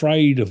people are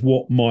afraid of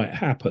what might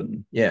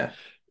happen. Yeah.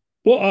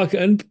 What I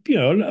can,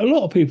 a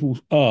lot of people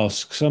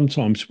ask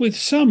sometimes with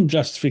some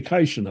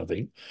justification, I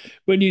think,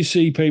 when you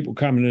see people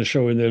coming and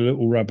showing their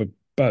little rubber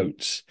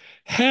boats,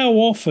 how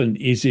often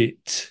is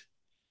it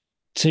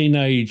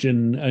teenage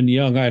and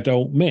young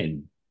adult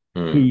men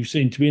Mm. who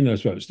seem to be in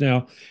those boats?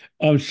 Now,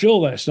 I'm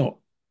sure that's not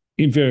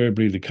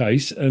invariably the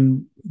case.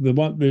 And the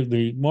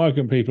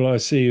migrant people I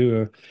see who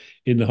are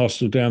in the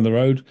hostel down the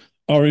road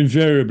are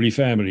invariably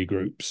family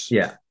groups.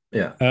 Yeah.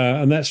 Yeah.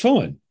 And that's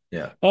fine.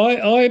 Yeah.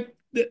 I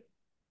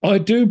I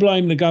do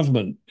blame the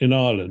government in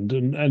Ireland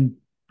and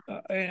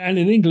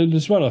in England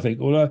as well. I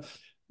think, although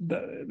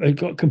they've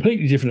got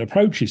completely different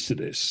approaches to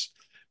this,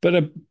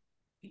 but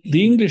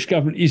the English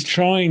government is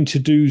trying to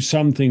do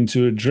something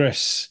to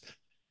address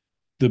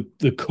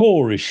the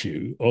core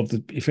issue of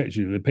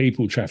effectively the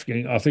people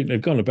trafficking. I think they've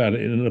gone about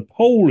it in an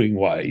appalling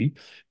way.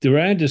 The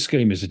Rwanda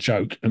scheme is a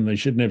joke, and they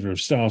should never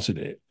have started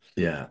it.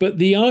 Yeah. But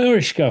the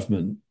Irish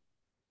government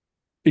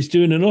is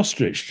doing an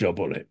ostrich job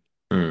on it,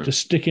 Mm.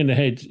 just sticking the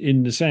head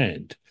in the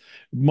sand.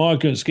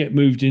 Migrants get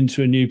moved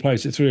into a new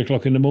place at 3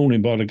 o'clock in the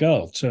morning by the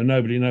guard, so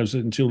nobody knows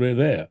it until they're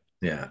there,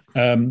 Yeah.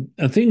 and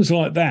things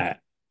like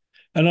that.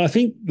 And I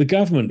think the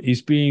government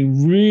is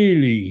being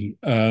really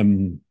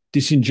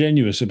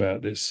disingenuous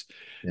about this.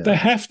 They Yeah.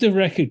 have to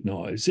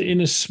recognise that in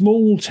a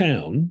small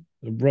town,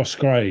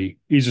 Rossgrey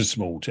is a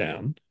small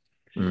town,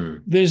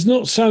 Mm. there's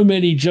not so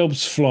many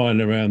jobs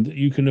flying around that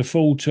you can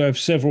afford to have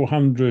several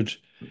hundred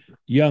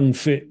young,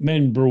 fit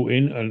men brought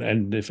in,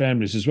 and their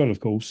families as well, of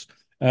course,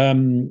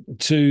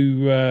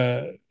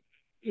 to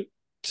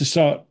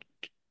start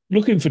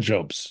looking for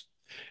jobs.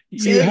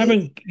 See, You it's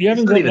haven't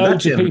not got even that,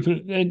 loads of Jim. people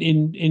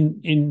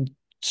in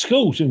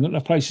schools. You haven't got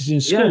enough places in Yeah.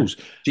 schools,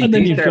 and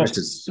then GP you've got.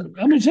 services.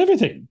 I mean, it's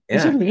everything.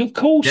 It's Yeah. everything. Of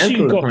course, you've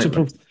Dental got to.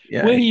 appointments.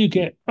 Yeah. Where you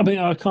get. I mean,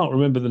 I can't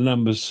remember the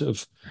numbers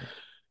of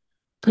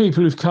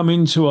people who've come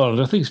into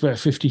Ireland. I think it's about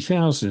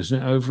 50,000,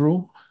 isn't it,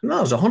 overall?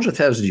 No, it's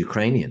 100,000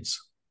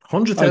 Ukrainians.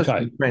 100,000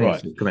 Okay, Ukrainians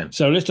right. who come in.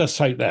 So let's just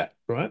take that,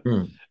 right?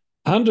 Mm.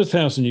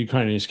 100,000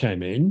 Ukrainians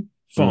came in, Mm.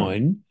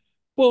 fine.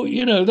 Well,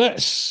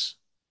 that's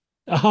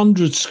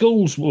 100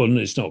 schools. Well,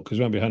 it's not because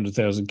it won't be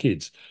 100,000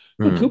 kids.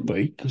 Well, it could Mm.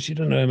 be because you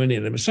don't know how many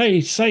of them.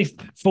 Say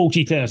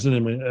 40,000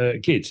 of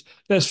them kids.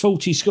 That's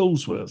 40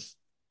 schools worth.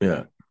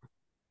 Yeah.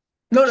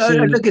 No, no, So,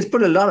 look, it's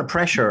put a lot of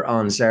pressure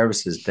on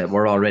services that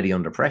were already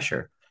under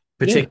pressure,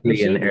 yeah,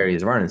 particularly in absolutely.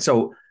 areas of Ireland.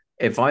 So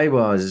if I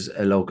was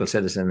a local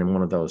citizen in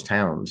one of those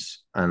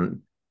towns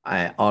and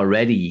I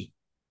already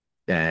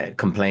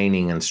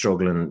complaining and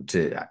struggling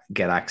to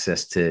get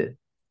access to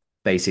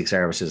basic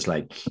services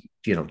like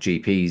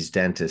GPs,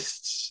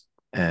 dentists,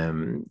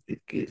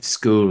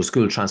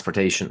 school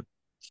transportation,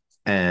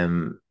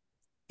 um,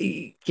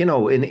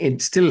 in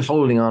still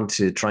holding on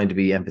to trying to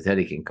be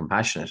empathetic and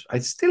compassionate, I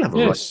still have a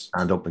right to Yes.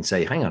 stand up and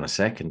say, hang on a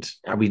second,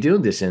 are we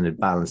doing this in a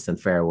balanced and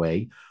fair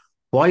way?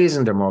 Why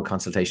isn't there more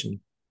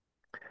consultation?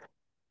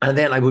 And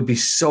then I would be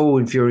so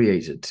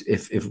infuriated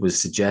if it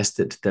was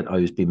suggested that I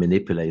was being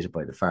manipulated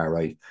by the far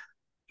right.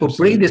 But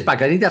bringing this Absolutely.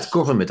 back, I think that's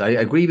government. I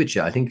agree with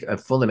you. I think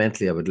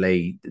fundamentally I would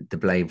lay the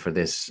blame for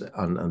this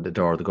on the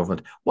door of the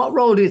government. What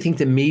role do you think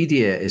the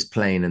media is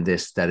playing in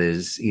this that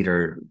is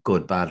either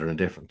good, bad, or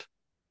indifferent?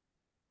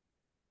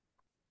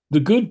 The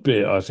good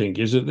bit, I think,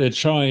 is that they're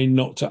trying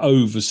not to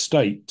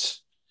overstate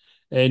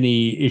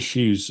any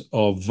issues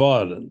of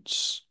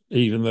violence,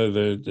 even though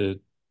there's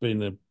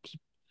been a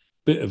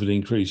bit of an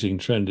increasing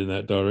trend in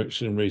that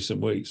direction in recent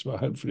weeks, but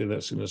hopefully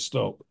that's going to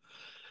stop.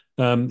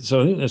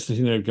 So I think that's the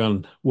thing they've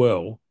done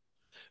well.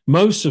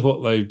 Most of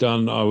what they've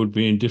done, I would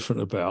be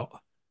indifferent about,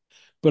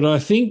 but I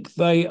think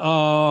they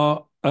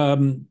are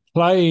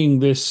playing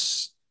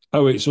this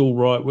 "oh, it's all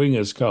right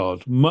wingers"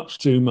 card much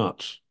too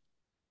much,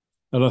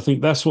 and I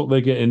think that's what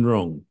they're getting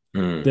wrong.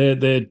 Mm,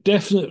 They're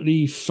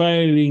definitely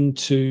failing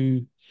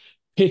to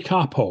pick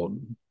up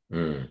on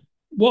mm,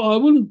 what I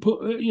wouldn't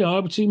put, I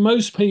would say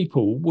most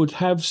people would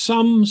have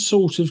some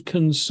sort of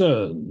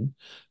concern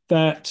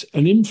that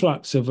an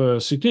influx of a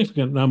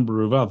significant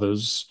number of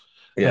others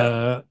yeah,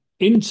 uh,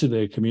 into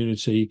their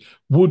community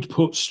would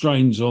put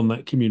strains on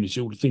that community,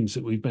 all the things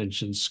that we've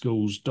mentioned,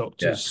 schools, yeah,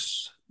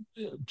 doctors,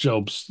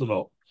 jobs, the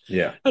lot.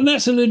 yeah, And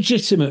that's a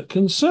legitimate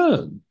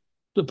concern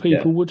that yeah,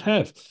 people would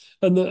have.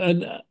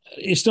 And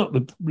it's not the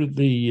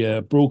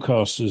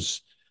broadcasters'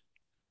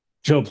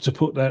 job to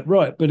put that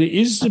right, but it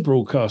is the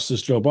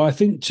broadcaster's job, I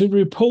think, to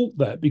report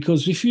that,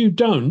 because if you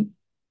don't,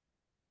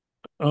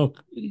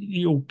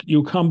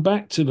 you'll come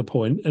back to the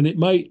point, and it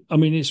may. I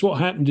mean, it's what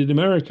happened in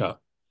America,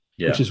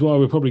 which yeah, is why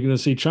we're probably going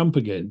to see Trump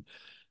again.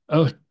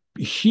 A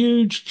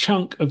huge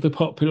chunk of the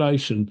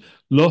population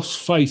lost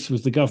faith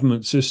with the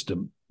government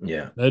system,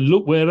 yeah, and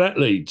look where that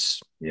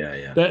leads. yeah,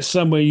 yeah, That's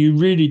somewhere you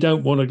really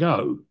don't want to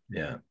go.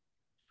 yeah.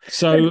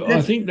 So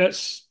I think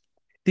that's.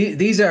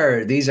 These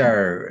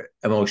are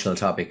emotional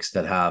topics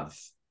that have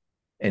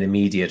an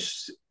immediate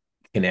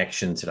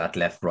connection to that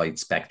left-right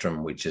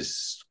spectrum, which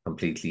is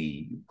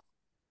completely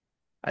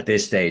at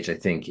this stage, I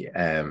think,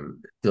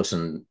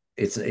 doesn't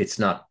Well, it's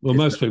most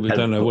not people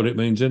don't know what helpful. it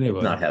means It's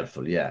anyway. not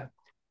helpful, yeah.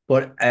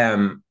 But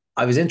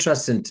I was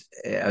interested.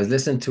 I was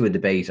listening to a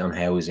debate on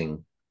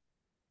housing,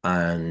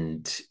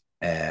 and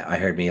I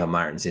heard Micheál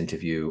Martin's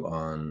interview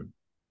on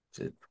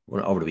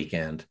over the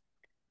weekend,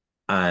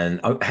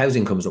 and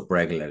housing comes up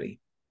regularly,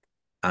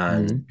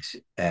 and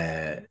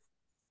Mm. uh,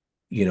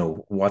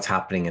 what's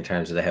happening in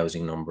terms of the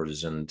housing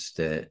numbers and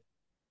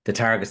the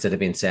targets that have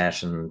been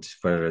set and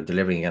for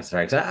delivering against the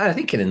targets. I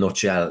think in a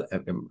nutshell,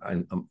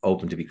 I'm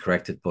open to be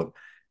corrected, but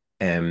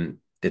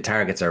the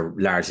targets are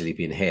largely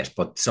being hit,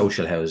 but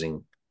social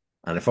housing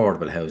and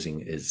affordable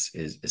housing is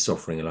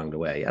suffering along the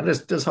way. And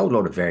there's a whole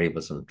lot of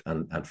variables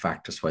and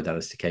factors why that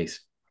is the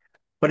case.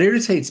 What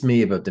irritates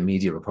me about the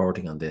media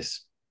reporting on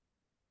this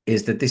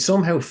is that they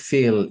somehow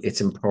feel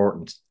it's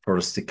important for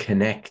us to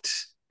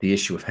connect the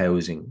issue of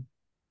housing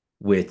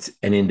with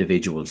an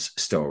individual's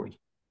story.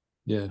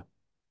 Yeah.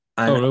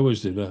 And Oh, I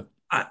always do that.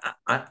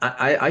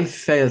 I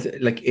felt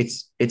like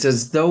it's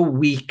as though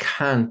we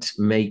can't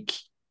make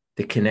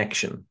the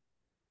connection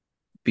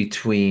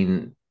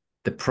between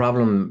the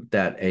problem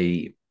that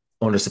a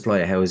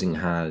undersupply of housing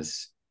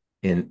has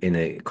in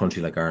a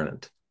country like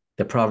Ireland,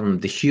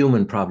 the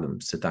human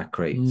problems that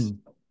creates, Mm.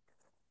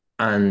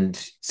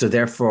 and so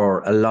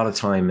therefore a lot of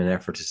time and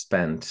effort is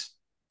spent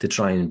to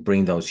try and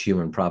bring those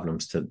human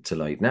problems to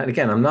light. Now,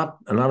 again, I'm not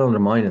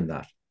undermining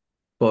that,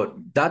 but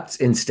that's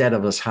instead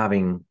of us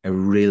having a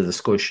real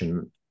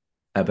discussion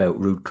about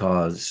root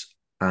cause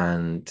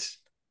and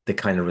the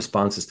kind of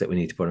responses that we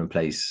need to put in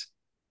place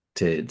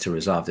to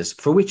resolve this,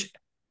 for which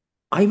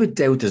I would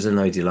doubt there's an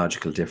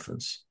ideological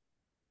difference.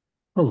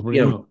 Probably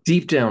not.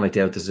 Deep down, I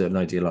doubt there's an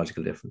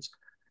ideological difference.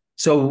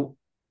 So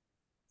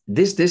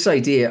this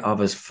idea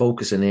of us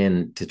focusing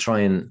in to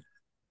try and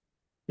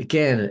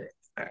again,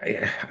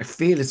 I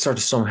feel it's sort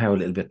of somehow a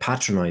little bit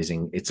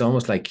patronizing. It's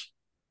almost like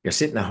you're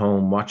sitting at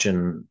home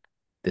watching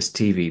this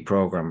TV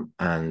program,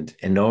 and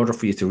in order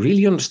for you to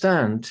really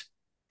understand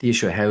the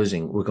issue of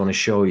housing, we're going to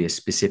show you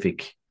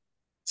specific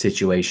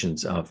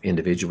situations of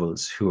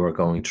individuals who are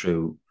going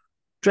through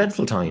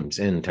dreadful times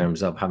in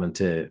terms of having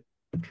to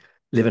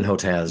live in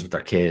hotels with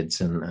their kids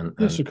Yes,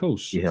 and of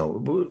course.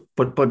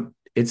 but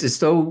it's as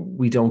though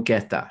we don't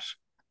get that.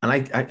 And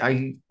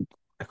I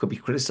could be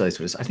criticized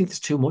for this. I think there's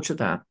too much of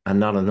that and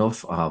not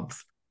enough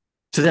of.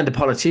 So then the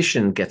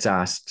politician gets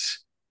asked,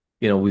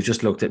 we've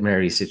just looked at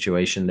Mary's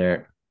situation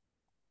there,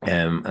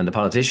 and the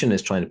politician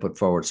is trying to put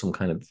forward some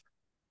kind of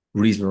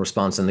reasonable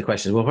response. And the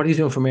question is, well, what are you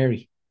doing for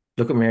Mary?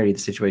 Look at Mary, the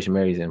situation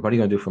Mary's in. What are you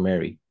going to do for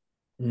Mary?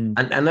 Mm.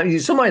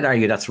 And some might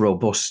argue that's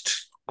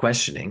robust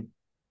questioning,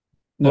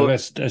 No,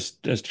 but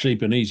that's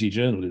cheap and easy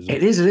journalism.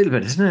 it is a little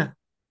bit, isn't it?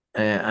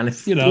 And it I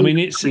feels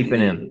mean,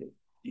 creeping in.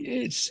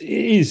 it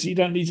is. You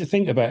don't need to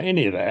think about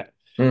any of that.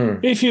 Mm,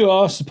 If you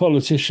ask the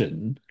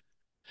politician,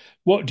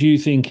 what do you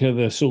think are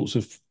the sorts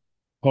of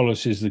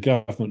policies the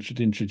government should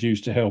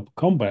introduce to help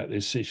combat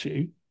this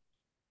issue?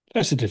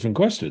 That's a different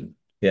question,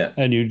 yeah,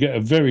 and you'd get a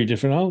very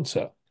different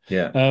answer.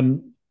 yeah.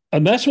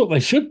 And that's what they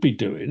should be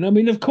doing. I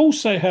mean, of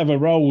course, they have a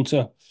role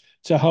to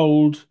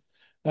hold.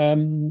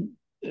 Um,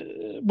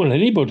 well,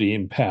 anybody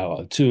in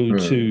power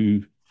Mm,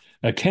 to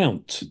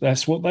account.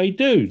 That's what they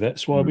do.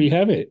 That's why we mm.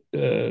 have it.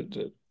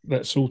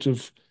 That sort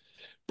of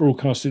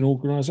broadcasting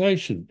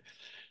organisation.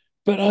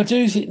 But I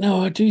do think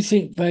no, I do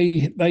think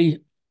they.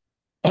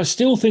 I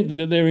still think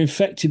that they're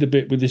infected a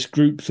bit with this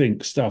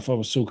groupthink stuff I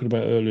was talking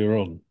about earlier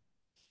on.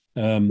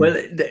 Well, Um,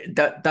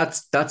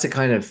 that's a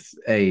kind of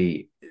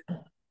a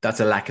that's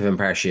a lack of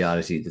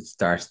impartiality that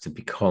starts to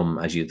become,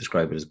 as you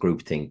describe it, as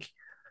groupthink.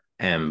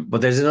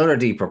 But there's another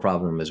deeper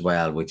problem as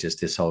well, which is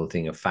this whole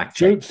thing of fact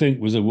check. groupthink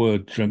was a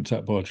word dreamt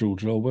up by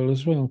George Orwell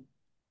as well.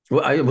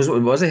 Well,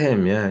 was it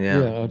him? Yeah,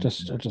 yeah. Yeah, I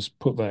just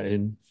put that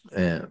in.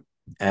 Yeah.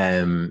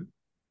 Um,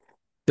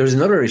 there's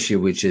another issue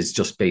which is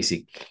just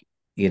basic,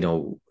 you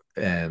know,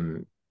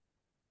 um,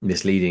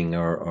 misleading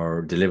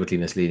or deliberately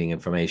misleading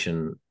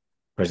information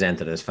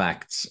presented as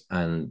facts.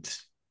 And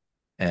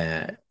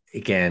uh,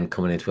 again,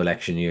 coming into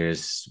election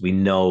years, we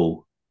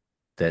know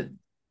that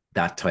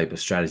that type of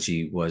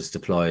strategy was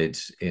deployed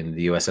in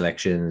the US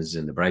elections,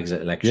 in the Brexit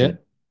Yeah, election.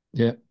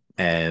 yeah.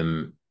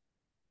 Um,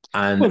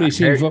 and Well, I he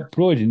seems heard,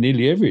 employed in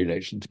nearly every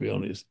election, to be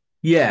honest.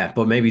 yeah,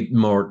 but maybe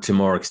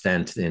more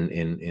extent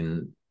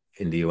in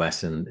the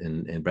US and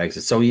in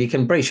Brexit. So you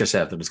can brace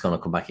yourself that it's going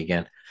to come back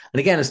again. And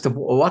again, it's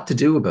what to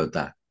do about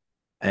that.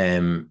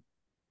 Um,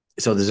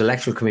 so there's an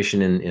electoral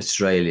commission in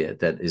Australia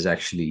that is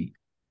actually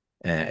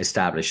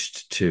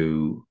established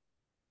to.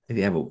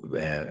 They have a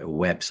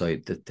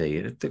website that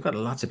they've got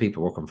lots of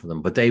people working for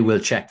them, but they will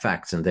check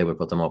facts and they will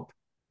put them up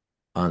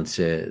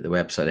onto the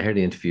website. I heard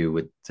the interview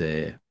with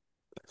the, I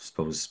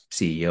suppose,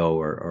 CEO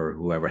or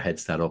whoever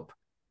heads that up.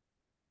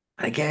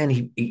 And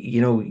again,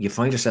 you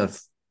find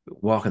yourself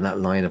walking that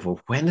line of, well,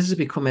 when does it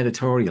become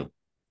editorial?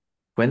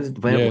 When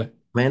Yeah,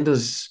 when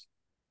does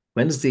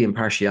when does the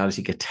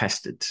impartiality get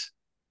tested?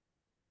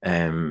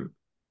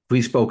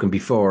 We've spoken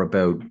before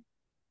about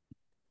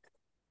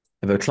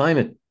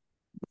climate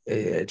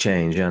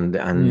change and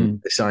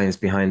Mm. the science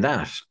behind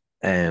that.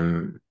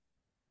 Um,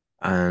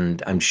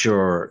 and I'm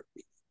sure,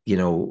 you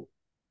know,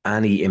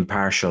 any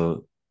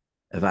impartial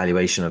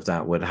evaluation of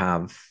that would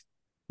have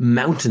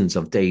mountains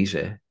of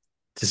data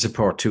to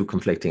support two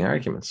conflicting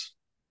arguments,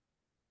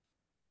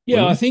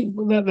 Yeah, wouldn't I it?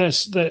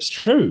 think that's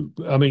true.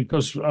 I mean,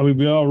 because I mean,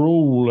 we are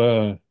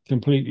all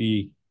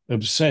completely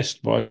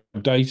obsessed by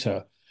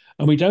data,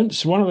 and we don't.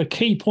 So one of the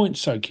key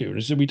points, so Kieran,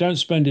 is that we don't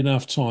spend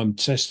enough time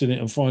testing it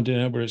and finding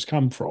out where it's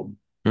come from.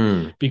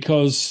 Mm,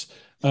 Because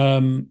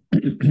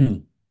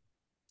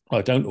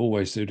I don't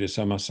always do this,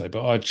 I must say,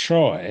 but I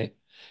try.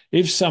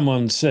 If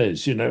someone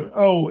says,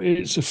 oh,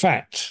 it's a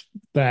fact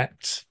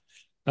that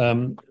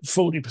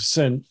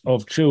 40%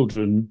 of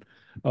children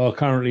are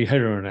currently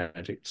heroin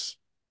addicts.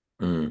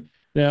 mm,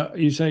 Now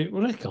you say,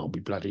 well, that can't be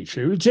bloody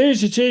true. It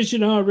is, it is.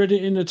 I read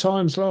it in the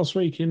Times last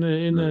week in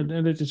mm,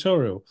 an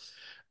editorial,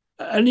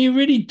 and you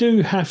really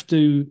do have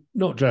to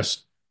not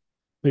just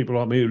people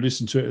like me who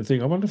listen to it and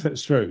think, I wonder if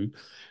that's true.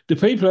 The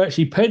people who are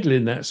actually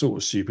peddling that sort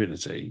of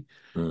stupidity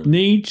mm,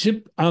 need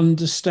to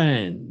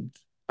understand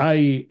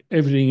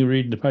everything you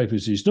read in the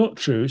papers is not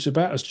true. It's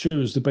about as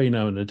true as the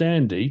Beano and the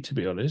Dandy, to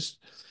be honest,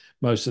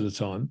 most of the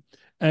time.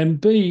 And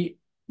B,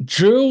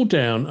 drill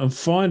down and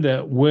find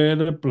out where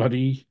the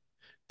bloody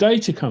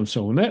data comes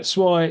from. And that's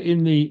why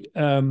in the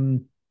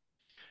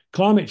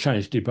climate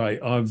change debate,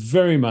 I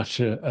very much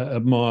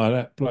admire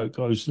that bloke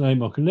whose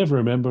name I can never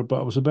remember,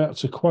 but I was about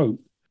to quote.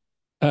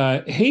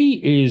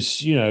 He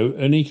is,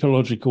 an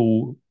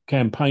ecological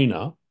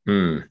campaigner,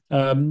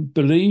 mm,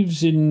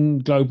 believes in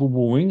global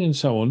warming and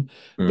so on,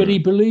 but he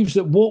mm. believes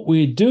that what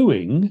we're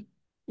doing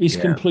is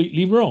Yeah,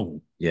 completely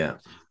wrong, yeah,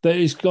 that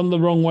it's gone the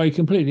wrong way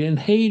completely. And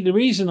the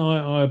reason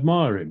I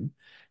admire him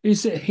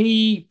is that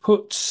he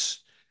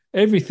puts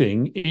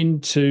everything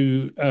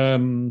into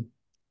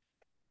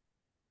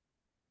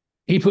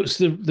he puts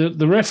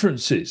the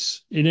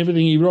references in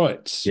everything he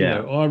writes.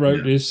 yeah, I wrote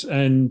yeah. this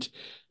and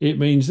it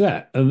means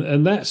that,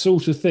 and that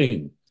sort of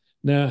thing.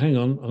 Now, hang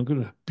on, I'm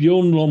gonna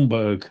Bjorn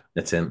Lomberg.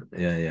 That's him.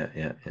 Yeah, yeah,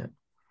 yeah,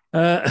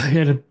 yeah. He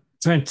had a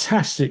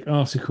fantastic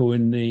article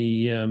in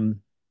the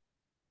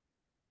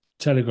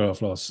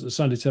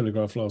Sunday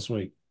Telegraph last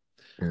week.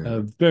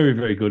 Mm, Very,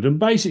 very good. And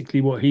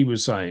basically, what he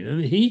was saying,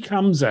 and he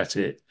comes at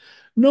it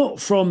not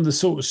from the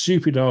sort of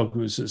stupid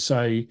arguments that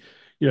say,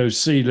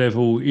 sea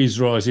level is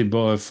rising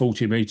by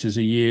 40 meters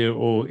a year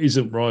or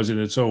isn't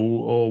rising at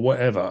all or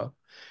whatever.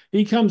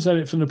 He comes at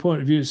it from the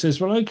point of view that says,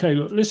 well, okay,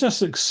 look, let's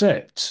just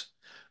accept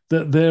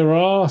that there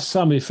are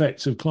some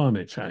effects of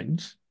climate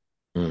change.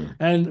 mm,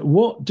 And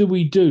what do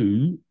we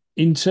do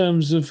in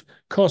terms of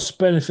cost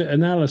benefit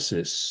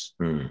analysis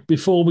mm,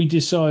 before we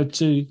decide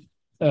to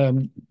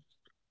um,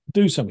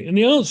 do something? And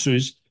the answer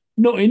is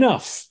not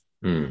enough,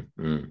 mm,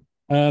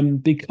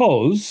 mm,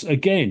 because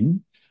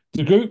again,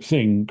 the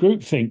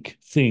groupthink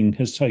thing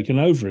has taken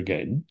over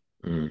again.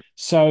 mm.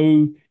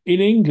 So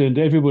in England,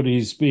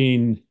 everybody's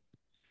been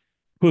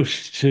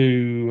pushed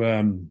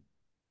to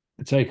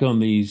take on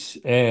these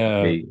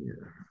air, Okay.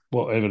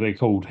 whatever they're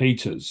called,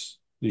 heaters,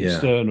 the Yeah.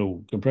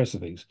 external compressor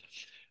things.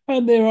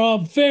 And there are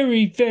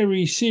very,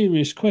 very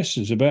serious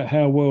questions about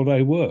how well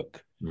they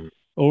work, Mm,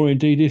 or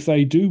indeed if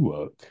they do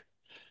work.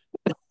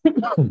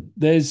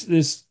 There's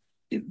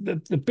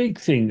the big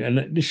thing,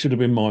 and this should have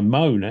been my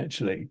moan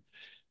actually.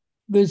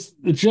 There's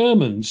the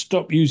Germans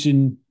stopped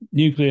using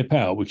nuclear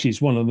power, which is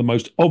one of the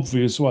most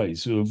obvious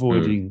ways of mm,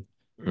 avoiding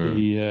mm,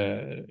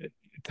 the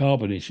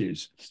carbon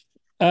issues.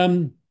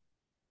 Um,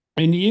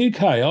 in the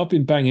UK, I've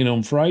been banging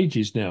on for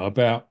ages now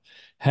about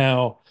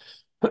how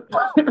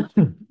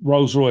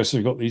Rolls-Royce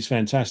have got these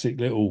fantastic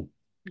little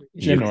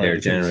nuclear generator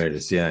things.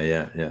 generators. Yeah,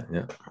 yeah, yeah,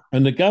 yeah.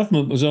 And the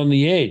government was on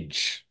the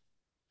edge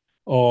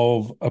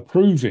of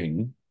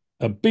approving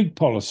a big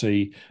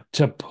policy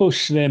to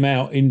push them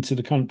out into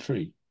the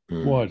country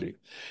Mm, widely.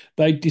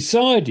 They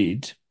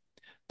decided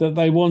that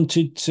they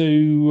wanted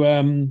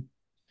to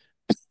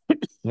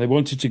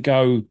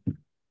go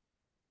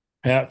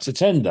out to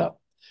tender.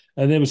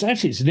 And there was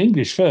actually, it's an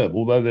English firm,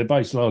 although they're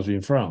based largely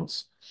in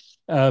France.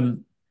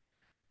 Um,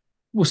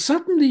 well,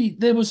 suddenly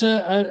there was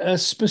a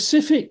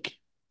specific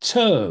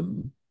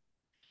term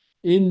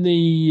in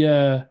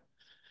the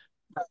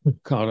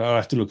God, I'll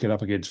have to look it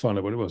up again to find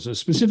out what it was. A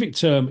specific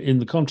term in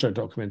the contract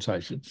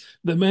documentation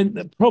that meant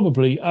that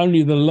probably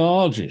only the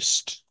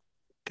largest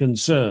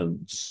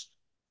concerns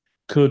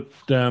could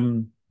could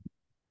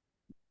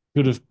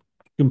have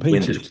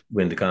competed.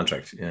 win the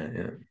contract. Yeah,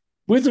 yeah.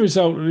 With the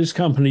result that this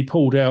company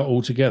pulled out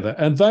altogether,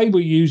 and they were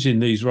using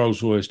these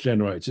Rolls-Royce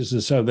generators,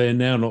 and so they're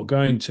now not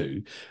going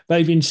to.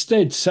 They've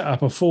instead set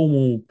up a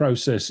formal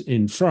process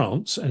in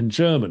France and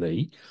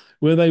Germany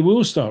where they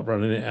will start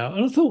running it out.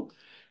 And I thought,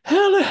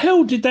 how the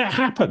hell did that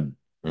happen?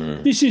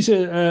 Mm, This is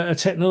a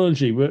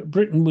technology that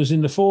Britain was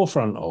in the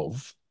forefront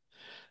of.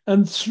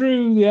 And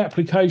through the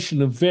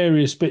application of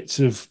various bits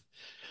of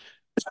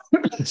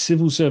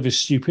civil service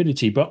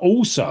stupidity, but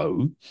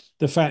also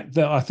the fact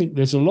that I think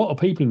there's a lot of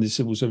people in the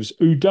civil service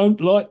who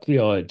don't like the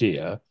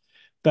idea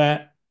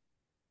that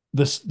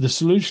the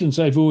solutions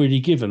they've already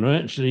given are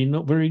actually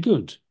not very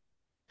good.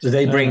 So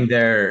they Uh, bring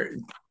their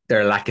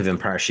lack of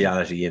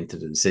impartiality into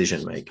the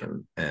decision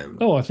making.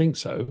 oh, I think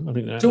so. I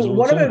think that So happens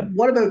all the time.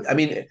 what about? I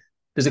mean,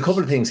 there's a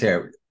couple of things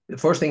here. The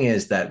first thing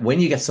is that when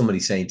you get somebody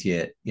saying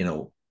to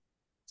you,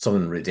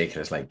 something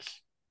ridiculous like,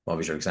 what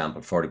was your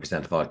example?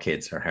 40% of all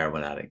kids are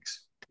heroin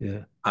addicts.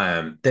 Yeah,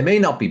 They may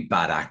not be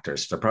bad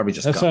actors. They're probably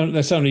just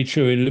that's only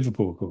true in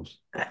Liverpool, of course.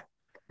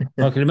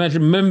 I can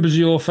imagine members of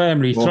your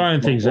family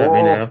throwing things at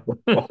me now.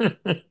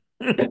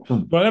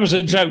 Well, that was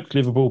a joke,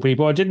 Liverpool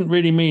people. I didn't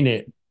really mean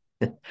it.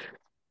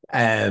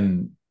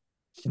 um,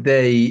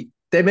 they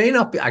may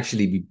not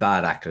actually be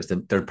bad actors.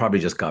 They're probably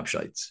just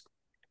gobshites.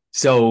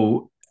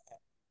 So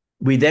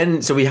we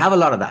have a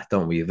lot of that,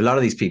 don't we? We have a lot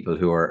of these people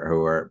who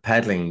are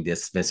peddling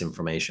this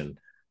misinformation,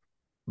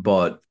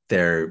 but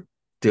they're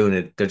doing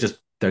it.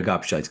 They're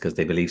gobshites because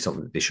they believe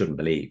something that they shouldn't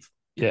believe.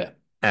 Yeah.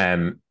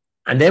 Um,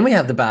 and then we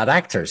have the bad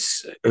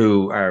actors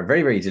who are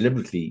very, very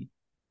deliberately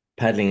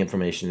peddling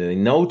information that they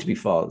know to be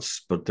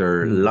false, but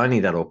they're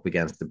lining that up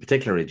against a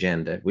particular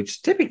agenda,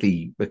 which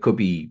typically it could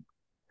be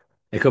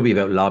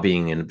about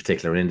lobbying in a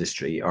particular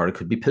industry, or it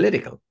could be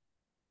political.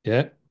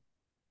 Yeah.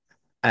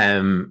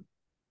 Um,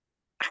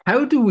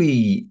 how do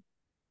we,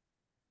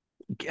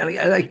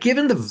 like,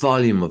 given the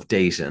volume of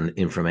data and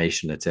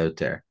information that's out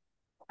there,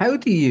 how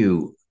do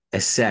you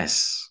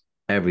assess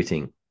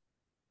everything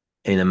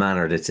in a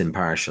manner that's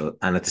impartial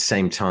and at the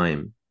same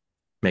time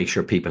make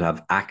sure people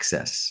have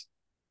access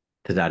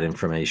to that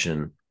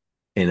information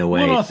in a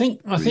Well,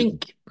 way?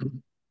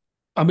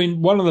 I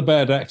mean, one of the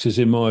bad actors,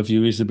 in my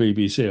view, is the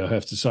BBC, I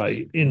have to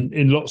say,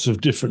 in lots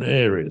of different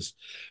areas.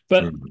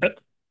 But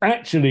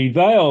actually,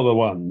 they are the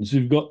ones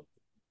who've got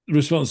the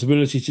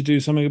responsibility to do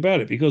something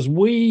about it, because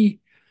we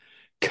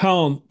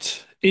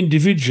can't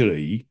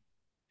individually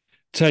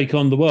take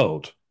on the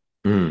world.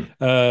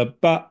 Mm.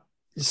 But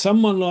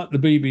someone like the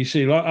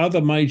BBC, like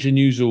other major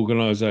news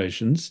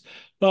organisations,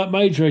 like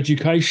major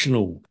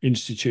educational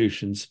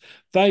institutions,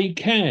 they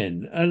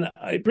can. And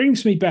it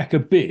brings me back a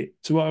bit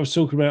to what I was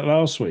talking about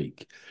last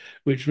week,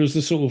 which was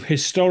the sort of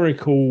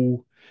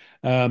historical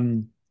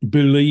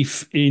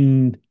belief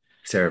in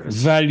Service.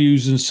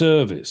 values and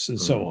service and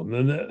so on.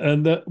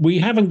 And that we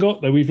haven't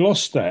got there. We've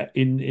lost that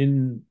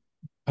in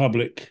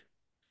public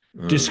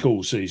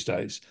discourse these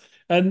days.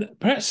 And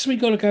perhaps we've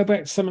got to go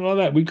back to something like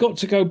that. We've got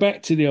to go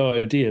back to the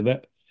idea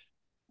that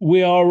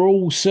we are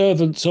all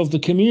servants of the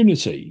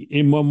community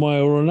in one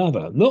way or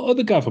another, not of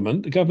the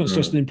government. The government's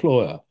just an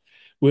employer.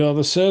 We are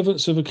the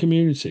servants of a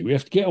community. We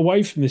have to get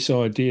away from this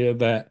idea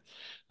that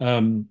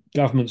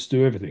governments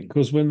do everything,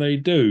 because when they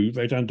do,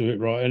 they don't do it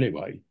right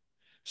anyway.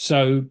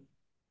 So,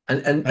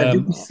 And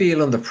do we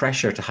feel under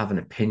pressure to have an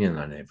opinion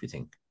on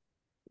everything?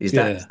 Is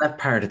that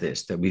part of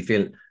this, that we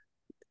feel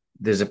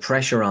there's a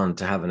pressure on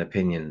to have an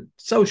opinion,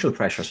 social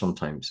pressure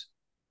sometimes,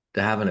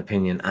 to have an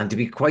opinion and to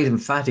be quite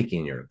emphatic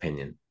in your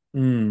opinion.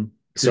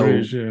 So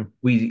is, yeah.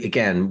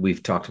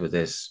 we've talked about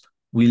this.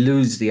 We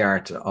lose the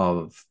art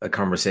of a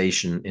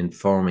conversation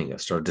informing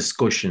us, or a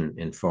discussion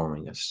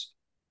informing us.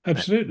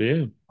 Absolutely,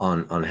 yeah.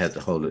 On how to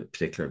hold a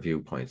particular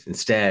viewpoint.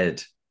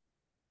 Instead,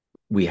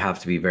 we have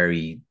to be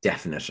very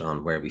definite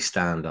on where we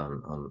stand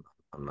on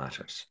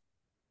matters.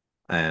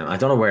 I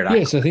don't know where that.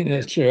 Yes, I think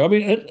that's true. I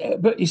mean,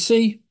 but you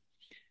see,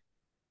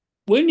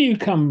 when you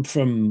come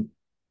from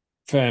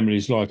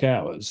families like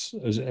ours,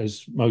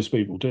 as most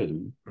people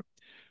do,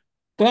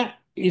 that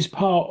is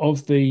part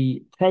of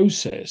the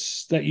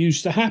process that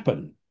used to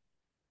happen.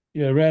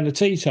 You know, around a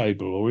tea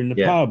table or in the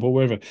Yeah. pub or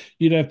wherever,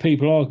 you'd have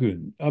people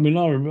arguing. I mean,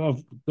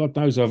 God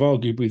knows I've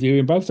argued with you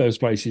in both those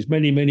places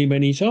many, many,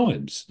 many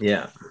times.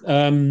 Yeah.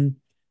 And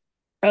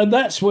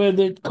that's where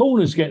the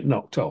corners get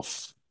knocked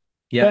off.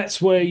 Yeah.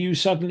 That's where you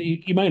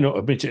suddenly, you may not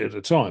admit it at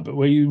the time, but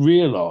where you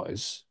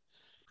realise,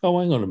 oh,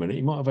 hang on a minute,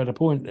 you might have had a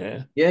point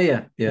there.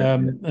 Yeah.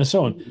 And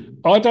so on.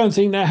 I don't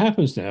think that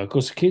happens now,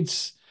 because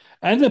kids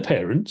and the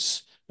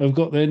parents have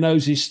got their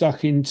noses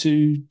stuck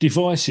into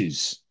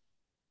devices.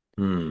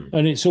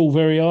 And it's all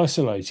very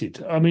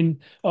isolated. I mean,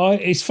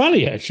 it's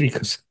funny actually,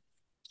 because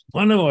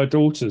one of my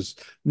daughters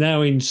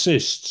now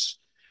insists,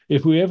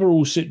 if we ever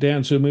all sit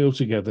down to a meal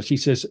together, she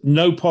says,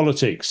 no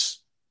politics,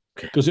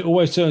 because it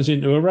always turns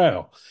into a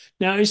row.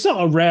 Now, it's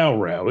not a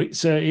row.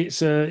 It's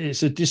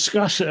a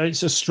discussion.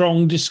 It's a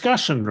strong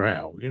discussion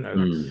row,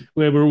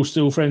 where we're all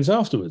still friends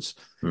afterwards.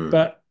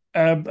 But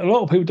a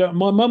lot of people don't.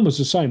 My mum was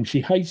the same. She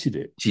hated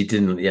it. She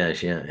didn't. Yeah.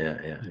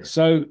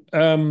 So,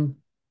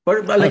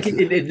 but like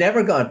it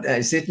never got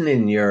sitting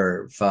in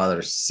your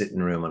father's sitting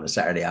room on a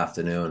Saturday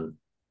afternoon,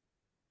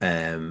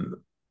 and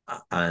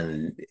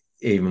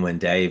even when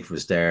Dave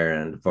was there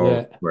and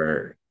both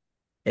were,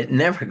 it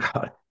never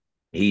got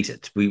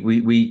heated.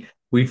 We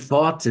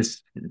fought to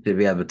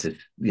be able to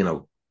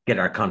get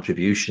our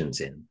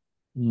contributions in,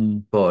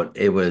 but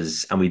it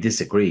was, and we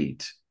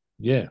disagreed.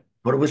 Yeah,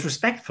 but it was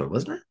respectful,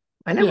 wasn't it?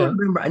 I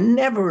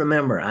never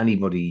remember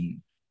anybody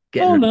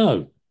getting. Oh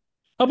no.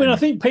 I mean, I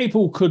think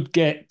people could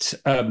get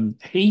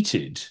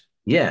heated,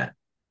 Yeah.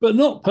 but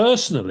not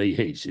personally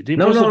heated. It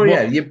No, no, wasn't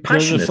yeah. what You're the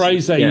passionate.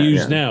 phrase they Yeah,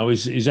 use yeah, now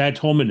is ad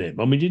hominem.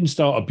 I mean, didn't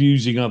start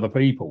abusing other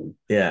people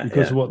yeah,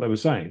 because yeah, of what they were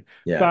saying.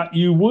 yeah. But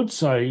you would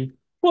say,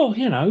 well,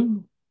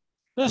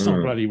 that's not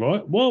Mm, bloody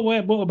right.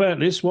 What about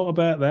this? What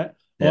about that?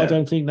 Oh, I yeah,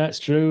 don't think that's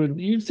true. And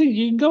you think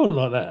you can go on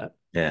like that.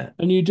 yeah.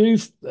 And you do,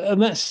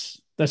 and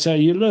that's how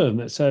you learn.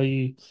 That's how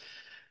you.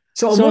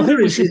 So I So I wonder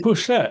think we should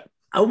push that.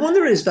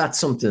 is that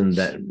something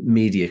that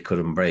media could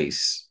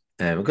embrace?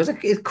 Because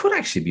it could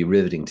actually be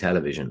riveting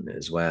television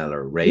as well,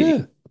 or radio,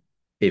 Yeah.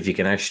 if you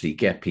can actually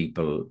get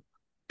people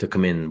to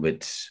come in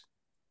with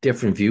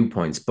different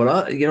viewpoints,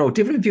 but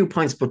different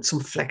viewpoints, but some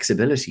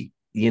flexibility.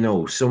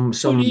 Well, you Some.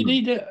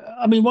 need it.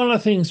 I mean, one of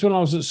the things when I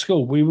was at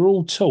school, we were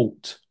all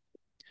taught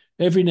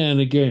every now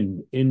and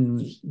again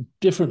in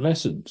different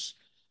lessons,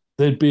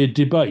 there'd be a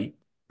debate,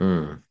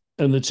 Mm,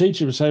 and the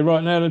teacher would say,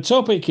 right now, the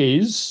topic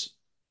is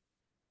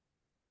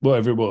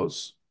whatever it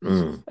was.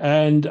 mm,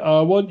 And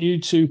I want you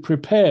to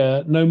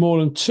prepare no more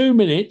than 2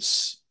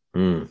 minutes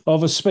mm,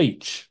 of a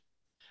speech.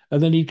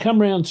 And then he'd come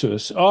round to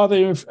us,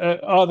 either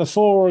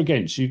for or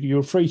against.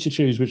 You're free to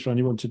choose which one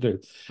you want to do.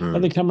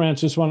 And they mm. come round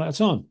to us one at a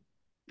time.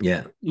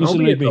 Yeah. He used Oh,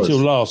 to yeah, it leave me till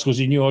does. last because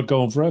he knew I'd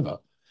go on forever.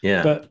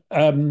 Yeah, But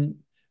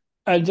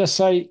and just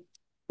say,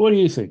 what do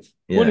you think?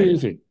 What yeah, do yeah, you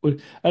think?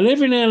 And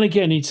every now and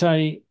again he'd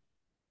say,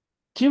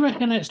 do you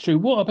reckon that's true?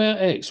 What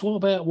about X? What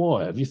about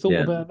Y? Have you thought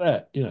yeah, about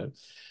that?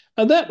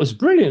 And that was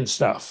brilliant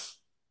stuff.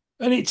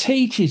 And it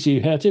teaches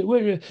you how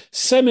to.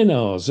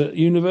 Seminars at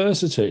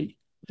university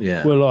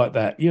yeah. were like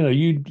that. You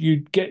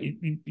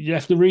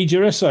have to read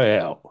your essay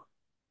out,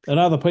 and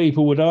other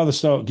people would either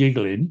start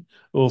giggling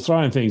or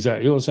throwing things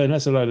at you or saying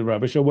that's a load of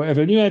rubbish or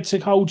whatever, and you had to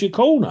hold your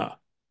corner.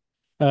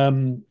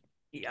 Um,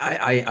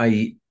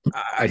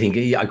 I think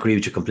I agree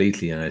with you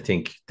completely, and I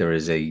think there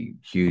is a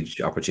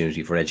huge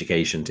opportunity for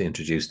education to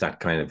introduce that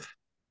kind of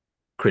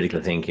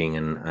critical thinking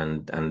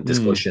and mm,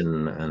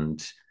 discussion,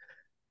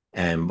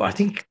 but I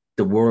think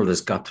the world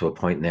has got to a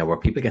point now where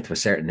people get to a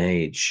certain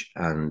age,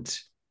 and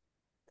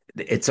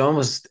it's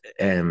almost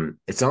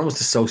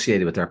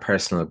associated with their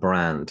personal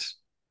brand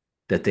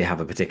that they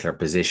have a particular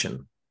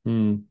position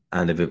mm.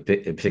 and a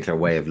particular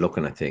way of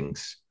looking at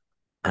things,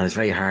 and it's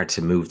very hard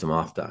to move them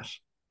off that.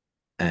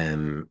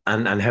 And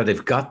how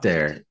they've got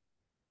there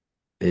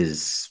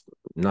is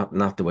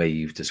not the way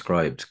you've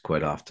described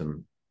quite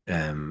often.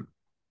 Um,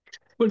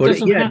 But it but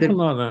doesn't yeah, happen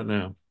like that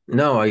now,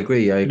 no, I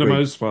agree. I for the agree.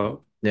 most part.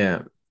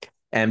 Yeah,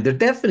 and there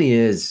definitely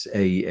is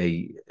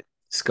a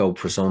scope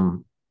for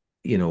some,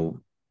 you know,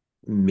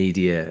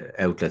 media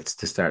outlets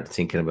to start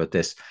thinking about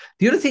this.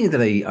 The other thing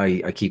that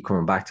I keep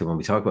coming back to when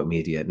we talk about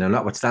media now,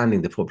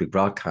 notwithstanding the public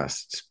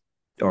broadcast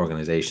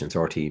organizations,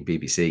 RT and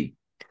BBC,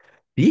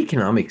 the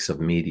economics of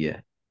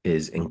media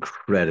is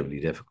incredibly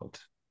difficult,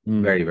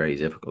 Mm, very, very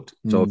difficult.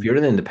 So if mm. you're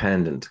an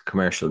independent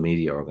commercial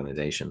media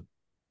organization,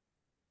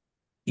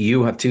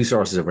 you have two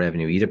sources of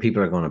revenue. Either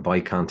people are going to buy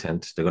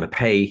content, they're going to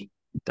pay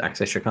to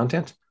access your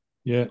content,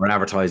 Yeah. or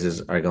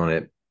advertisers are going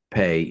to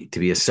pay to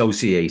be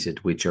associated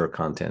with your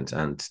content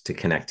and to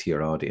connect to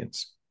your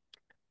audience.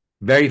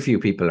 Very few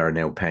people are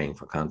now paying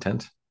for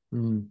content.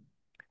 Mm.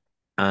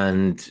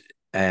 And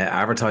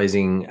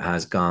advertising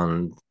has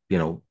gone,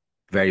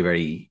 very,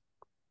 very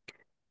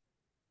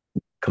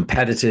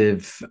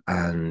competitive,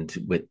 and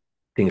with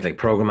things like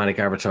programmatic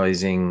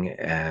advertising,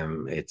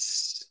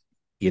 it's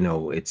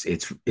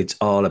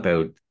all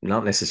about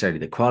not necessarily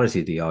the quality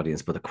of the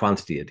audience, but the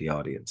quantity of the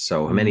audience.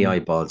 So how many Mm.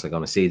 eyeballs are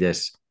going to see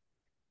this?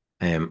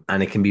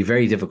 And it can be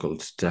very difficult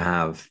to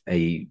have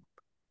a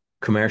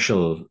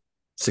commercial,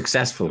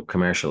 successful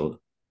commercial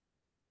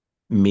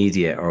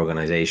media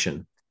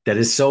organization that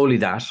is solely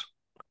that,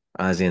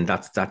 as in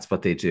that's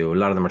what they do. A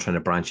lot of them are trying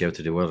to branch out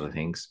to do other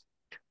things,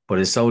 but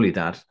it's solely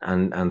that,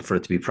 and for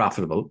it to be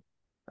profitable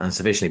and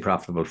sufficiently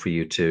profitable for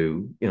you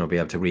to be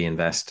able to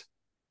reinvest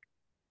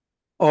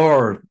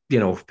or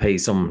pay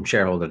some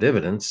shareholder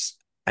dividends.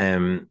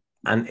 And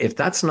if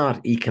that's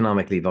not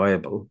economically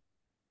viable,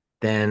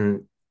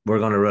 then we're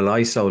going to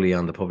rely solely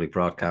on the public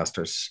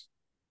broadcasters,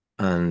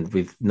 and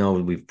we've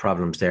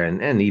problems there,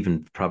 and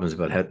even problems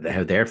about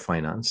how they're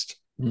financed.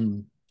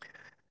 Mm.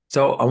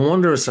 So I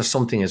wonder, is there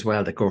something as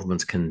well that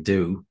governments can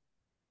do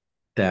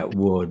that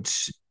would,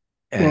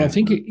 Well, I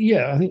think um,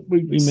 I think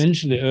we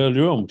mentioned it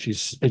earlier on, which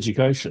is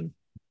education.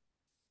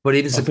 but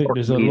even I think support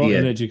there's a lot in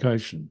media,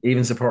 education.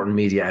 even supporting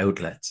media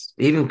outlets,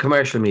 even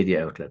commercial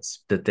media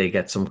outlets, that they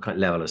get some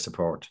level of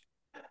support.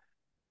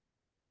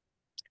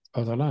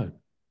 I don't know.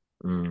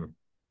 Mm.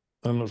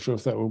 I'm not sure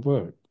if that would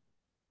work.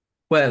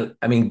 Well,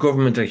 I mean,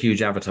 government are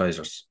huge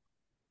advertisers.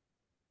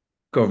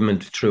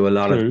 Government, through a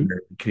lot of True.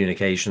 their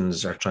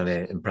communications, are trying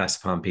to impress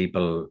upon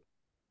people,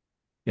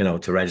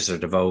 to register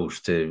to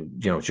vote, to,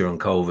 during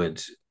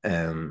COVID.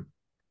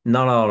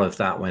 Not all of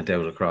that went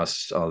out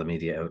across all the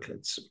media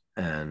outlets,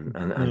 and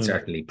No.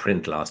 certainly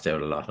print lost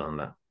out a lot on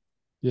that.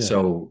 Yeah.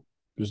 So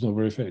was not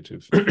very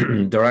effective.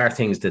 There are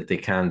things that they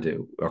can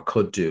do or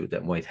could do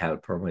that might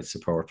help or might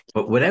support,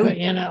 but without.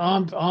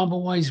 But I'm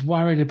always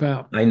worried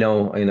about I the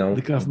know.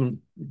 government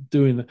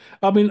doing that.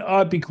 I mean,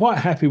 I'd be quite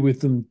happy with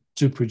them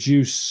to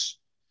produce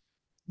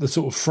the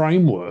sort of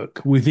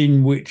framework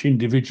within which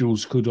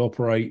individuals could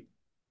operate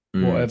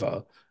Mm.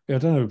 whatever. Yeah, I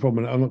don't have a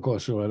problem. I'm not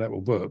quite sure how that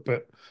will work,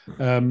 but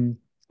um,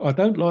 I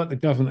don't like the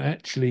government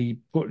actually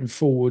putting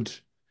forward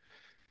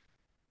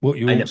what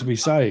you I ought know. to be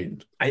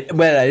saying. I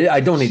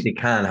don't think they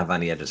can have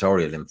any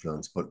editorial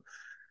influence, but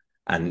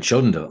and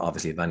shouldn't have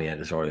obviously have any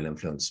editorial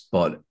influence.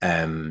 But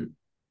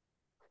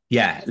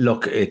yeah,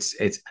 look, it's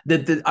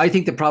I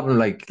think the problem,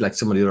 like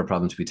some of the other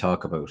problems we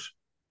talk about,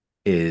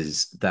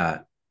 is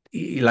that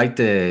like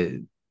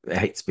the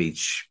hate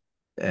speech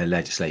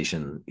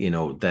legislation,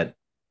 that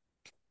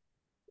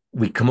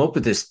we come up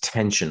with this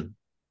tension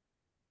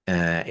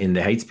in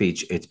the hate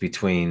speech. It's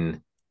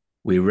between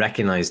we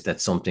recognize that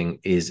something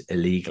is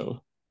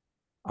illegal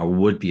or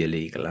would be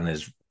illegal and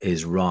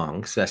is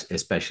wrong,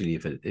 especially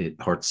if it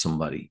hurts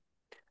somebody.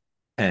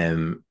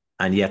 And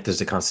yet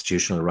there's a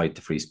constitutional right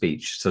to free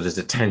speech. So there's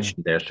a Yeah,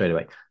 tension there straight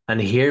away. And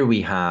here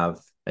we have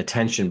a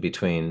tension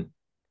between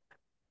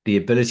the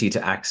ability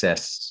to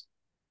access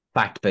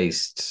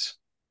fact-based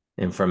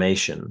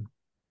information,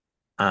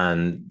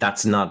 and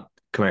that's not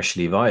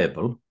commercially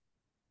viable.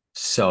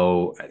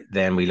 So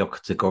then we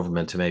look to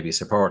government to maybe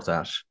support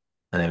that.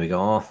 And then we go,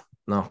 oh,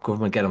 no,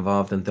 government get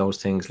involved in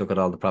those things. Look at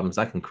all the problems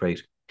that can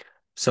create.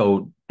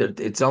 So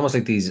it's almost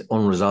like these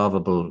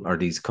unresolvable or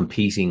these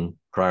competing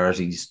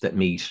priorities that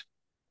meet.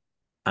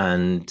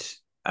 And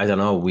I don't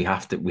know, we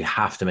have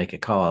to make a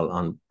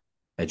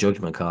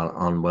judgment call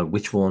on, well,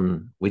 which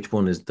one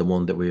is the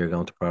one that we are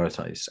going to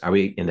prioritize. Are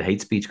we in the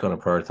hate speech going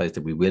to prioritize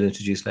that we will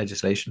introduce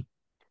legislation?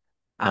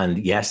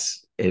 And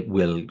yes, it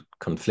will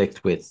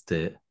conflict with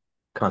the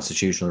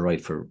constitutional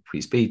right for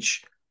free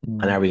speech.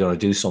 And mm. are we going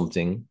to do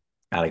something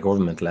at a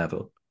government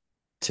level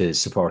to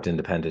support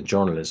independent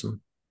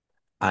journalism?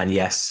 And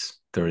yes,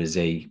 there is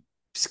a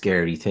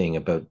scary thing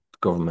about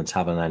governments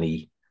having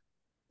any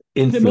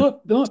There influence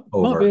might be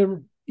over.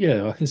 a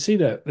yeah, I can see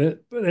that.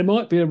 But there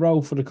might be a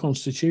role for the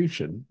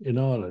constitution in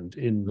Ireland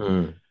in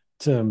Mm,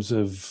 terms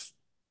of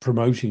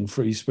promoting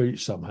free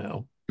speech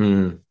somehow. I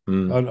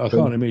can't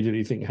true.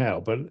 immediately think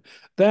how, but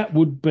that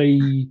would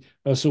be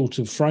a sort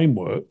of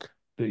framework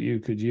that you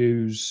could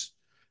use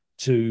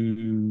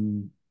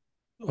to,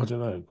 I don't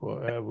know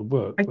how it would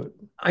work, I, but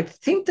I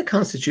think the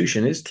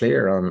Constitution is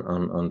clear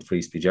on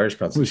free speech, Irish it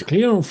was Constitution.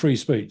 clear on free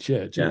speech. Yeah,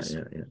 it Yeah, is.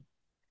 yeah,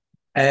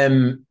 yeah.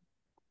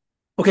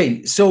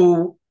 Okay,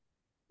 so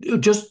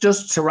just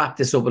to wrap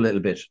this up a little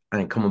bit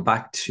and coming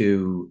back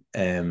to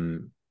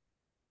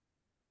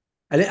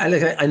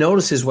I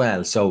notice as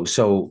well.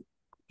 So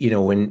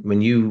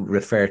when you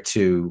refer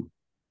to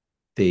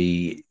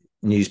the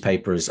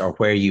newspapers or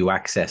where you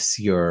access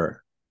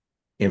your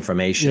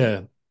information,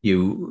 Yeah,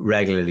 you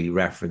regularly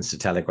reference the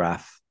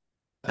Telegraph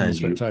and the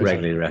and you spectator.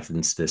 regularly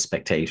reference the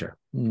Spectator.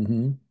 I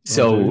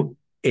So do.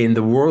 in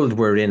the world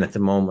we're in at the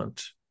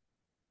moment,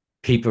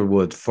 people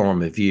would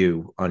form a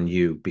view on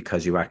you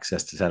because you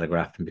access the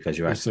Telegraph and because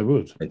you Yes, access they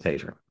would. the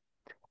Spectator.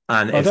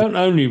 And I if don't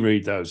only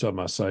read those, I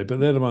must say, but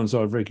they're the ones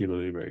I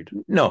regularly read.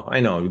 no, I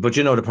know, but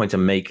you know the point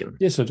I'm making.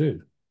 Yes, I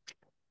do.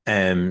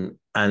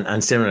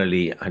 And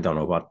similarly, I don't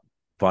know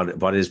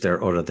what is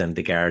there other than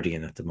the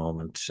Guardian at the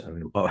moment. I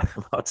mean,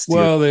 what's the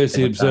Well, there's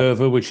the other that?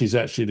 Observer, which is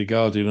actually the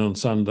Guardian on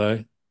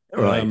Sunday,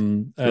 Right,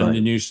 and the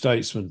right, New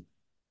Statesman.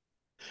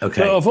 But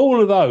okay, of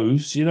all of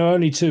those,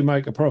 only two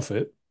make a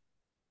profit,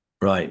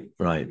 right.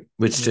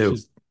 Which which two?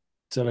 is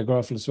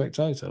Telegraph and the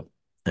Spectator.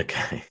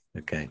 Okay,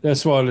 okay.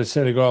 That's why the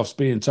Telegraph's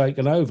being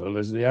taken over,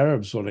 as the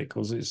Arabs want it,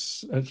 because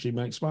it actually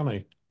makes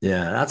money.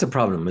 Yeah, that's a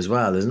problem as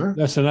well, isn't it?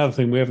 That's another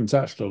thing we haven't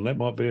touched on. That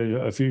might be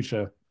a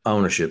future,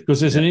 Ownership. because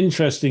there's Yeah, an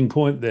interesting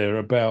point there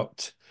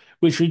about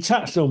which we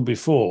touched on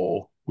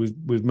before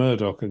with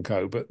Murdoch and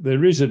co. But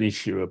there is an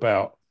issue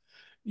about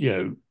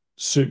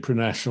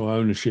supranational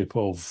ownership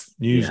of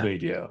news yeah,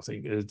 media. I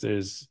think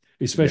there's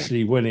yeah,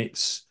 especially when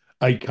it's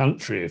a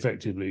country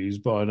effectively who's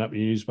buying up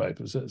your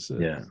newspapers.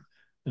 yeah.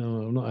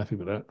 I'm not happy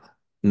with that.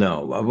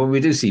 No, well, we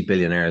do see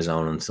billionaires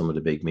owning some of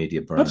the big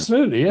media brands.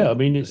 Absolutely, yeah. I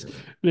mean, it's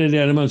they're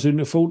the only ones who can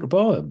afford to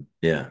buy them.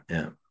 Yeah,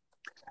 yeah.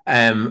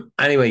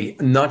 Anyway,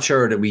 not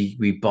sure that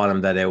we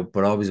bottomed that out,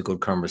 but always a good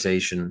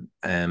conversation.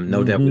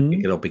 No doubt we'll pick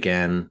Hmm. it up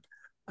again.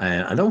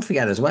 And don't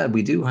forget as well,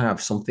 we do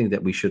have something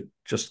that we should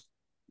just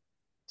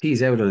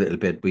tease out a little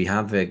bit. We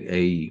have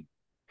a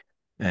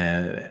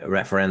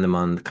referendum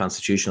on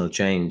constitutional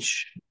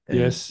change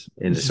Yes,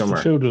 in the this is the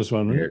summer. children's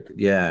one, right?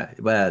 Yeah,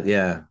 well,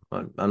 yeah.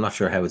 I'm not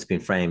sure how it's been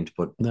framed,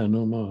 but No,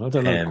 no, no. I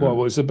don't know quite um,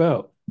 what it's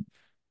about.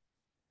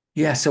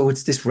 yeah. So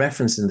it's this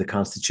reference in the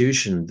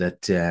Constitution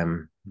that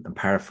I'm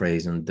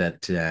paraphrasing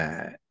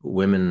that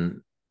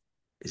women,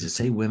 is it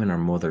say women or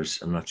mothers?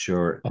 I'm not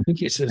sure. I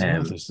think it says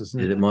Um, mothers, doesn't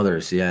is it? it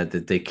mothers? Yeah,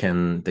 that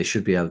they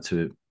should be able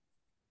to.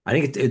 I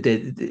think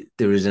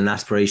there is an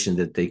aspiration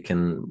that they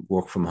can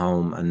work from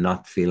home and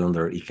not feel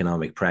under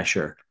economic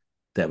pressure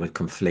that would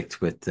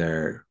conflict with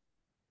their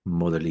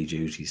motherly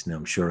duties. Now,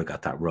 I'm sure I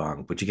got that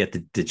wrong, but you get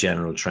the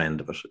general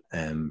trend of it.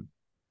 And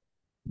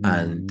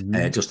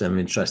just I'm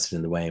interested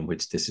in the way in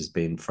which this has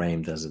been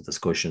framed as a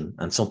discussion,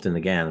 and something,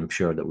 again, I'm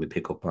sure that we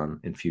pick up on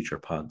in future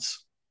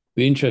pods.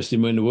 Be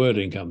interesting when the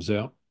wording comes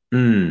out.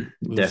 We'll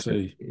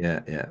definitely see.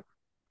 Yeah.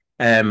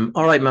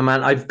 All right, my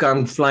man. I've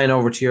gone flying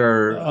over to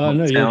your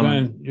no,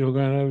 you're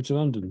going over to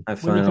London. When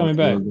are you coming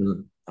back?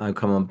 London. I'm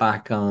coming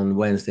back on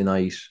Wednesday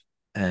night.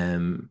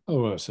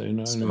 Right, so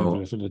not only over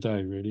there for the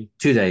day, really.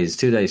 2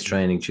 days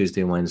training,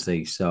 Tuesday and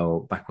Wednesday.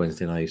 So back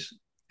Wednesday night.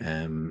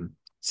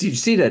 So you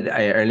see that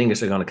Aer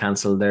Lingus are going to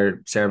cancel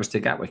their service to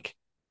Gatwick.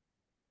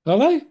 Are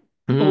they?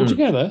 All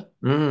together?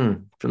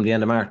 From the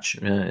end of March.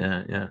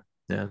 Yeah.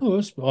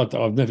 Oh,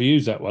 I've never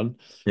used that one.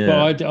 Yeah.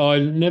 But I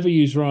never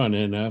use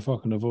Ryanair now if I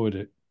can avoid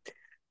it.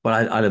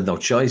 But I have no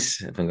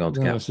choice if I'm going to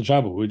Gatwick. That's the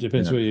trouble. It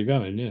depends where you're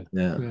going, yeah.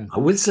 I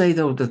will say,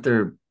 though, that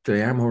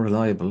they are more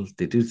reliable.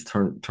 They do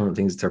turn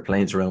their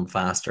planes around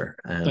faster.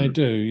 They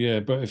do,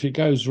 yeah. But if it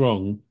goes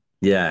wrong,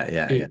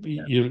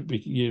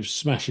 you're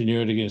smashing your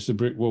head against the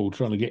brick wall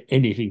trying to get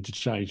anything to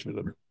change with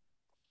them.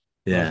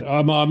 Yeah.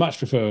 I much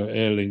prefer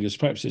Aer Lingus.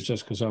 Perhaps it's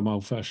just because I'm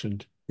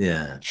old-fashioned.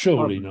 Yeah.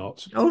 Surely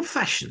not.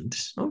 Old-fashioned?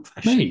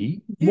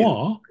 Me?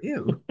 What?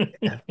 You?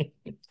 Yeah.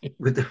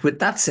 with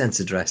that sense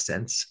of dress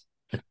sense.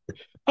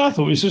 I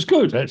thought this was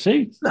good,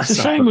 actually. It's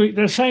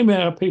the same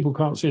how people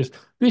can't see us.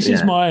 This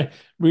is my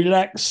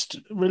relaxed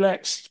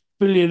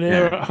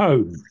billionaire at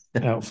home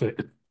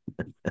outfit.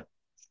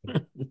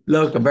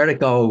 Look, I better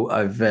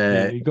go.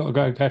 You've got to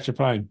go catch a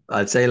plane.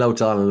 I'd say hello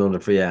to all in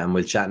London for you, and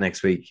we'll chat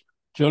next week.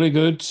 Jolly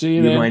good. See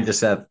you then. Mind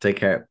yourself. Take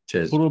care.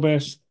 Cheers. All the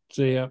best.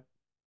 See ya.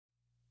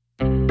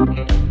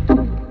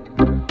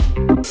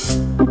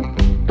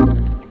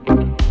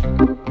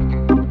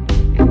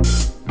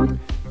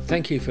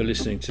 Thank you for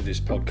listening to this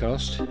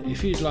podcast.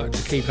 If you'd like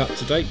to keep up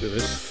to date with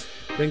us,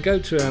 then go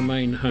to our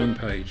main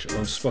homepage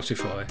on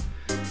Spotify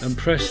and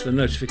press the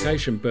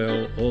notification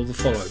bell or the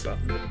follow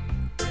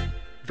button.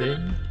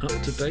 Then, up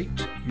to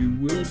date, you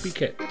will be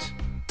kept.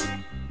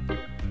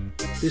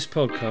 This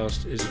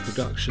podcast is a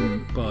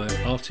production by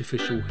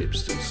Artificial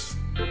Hipsters.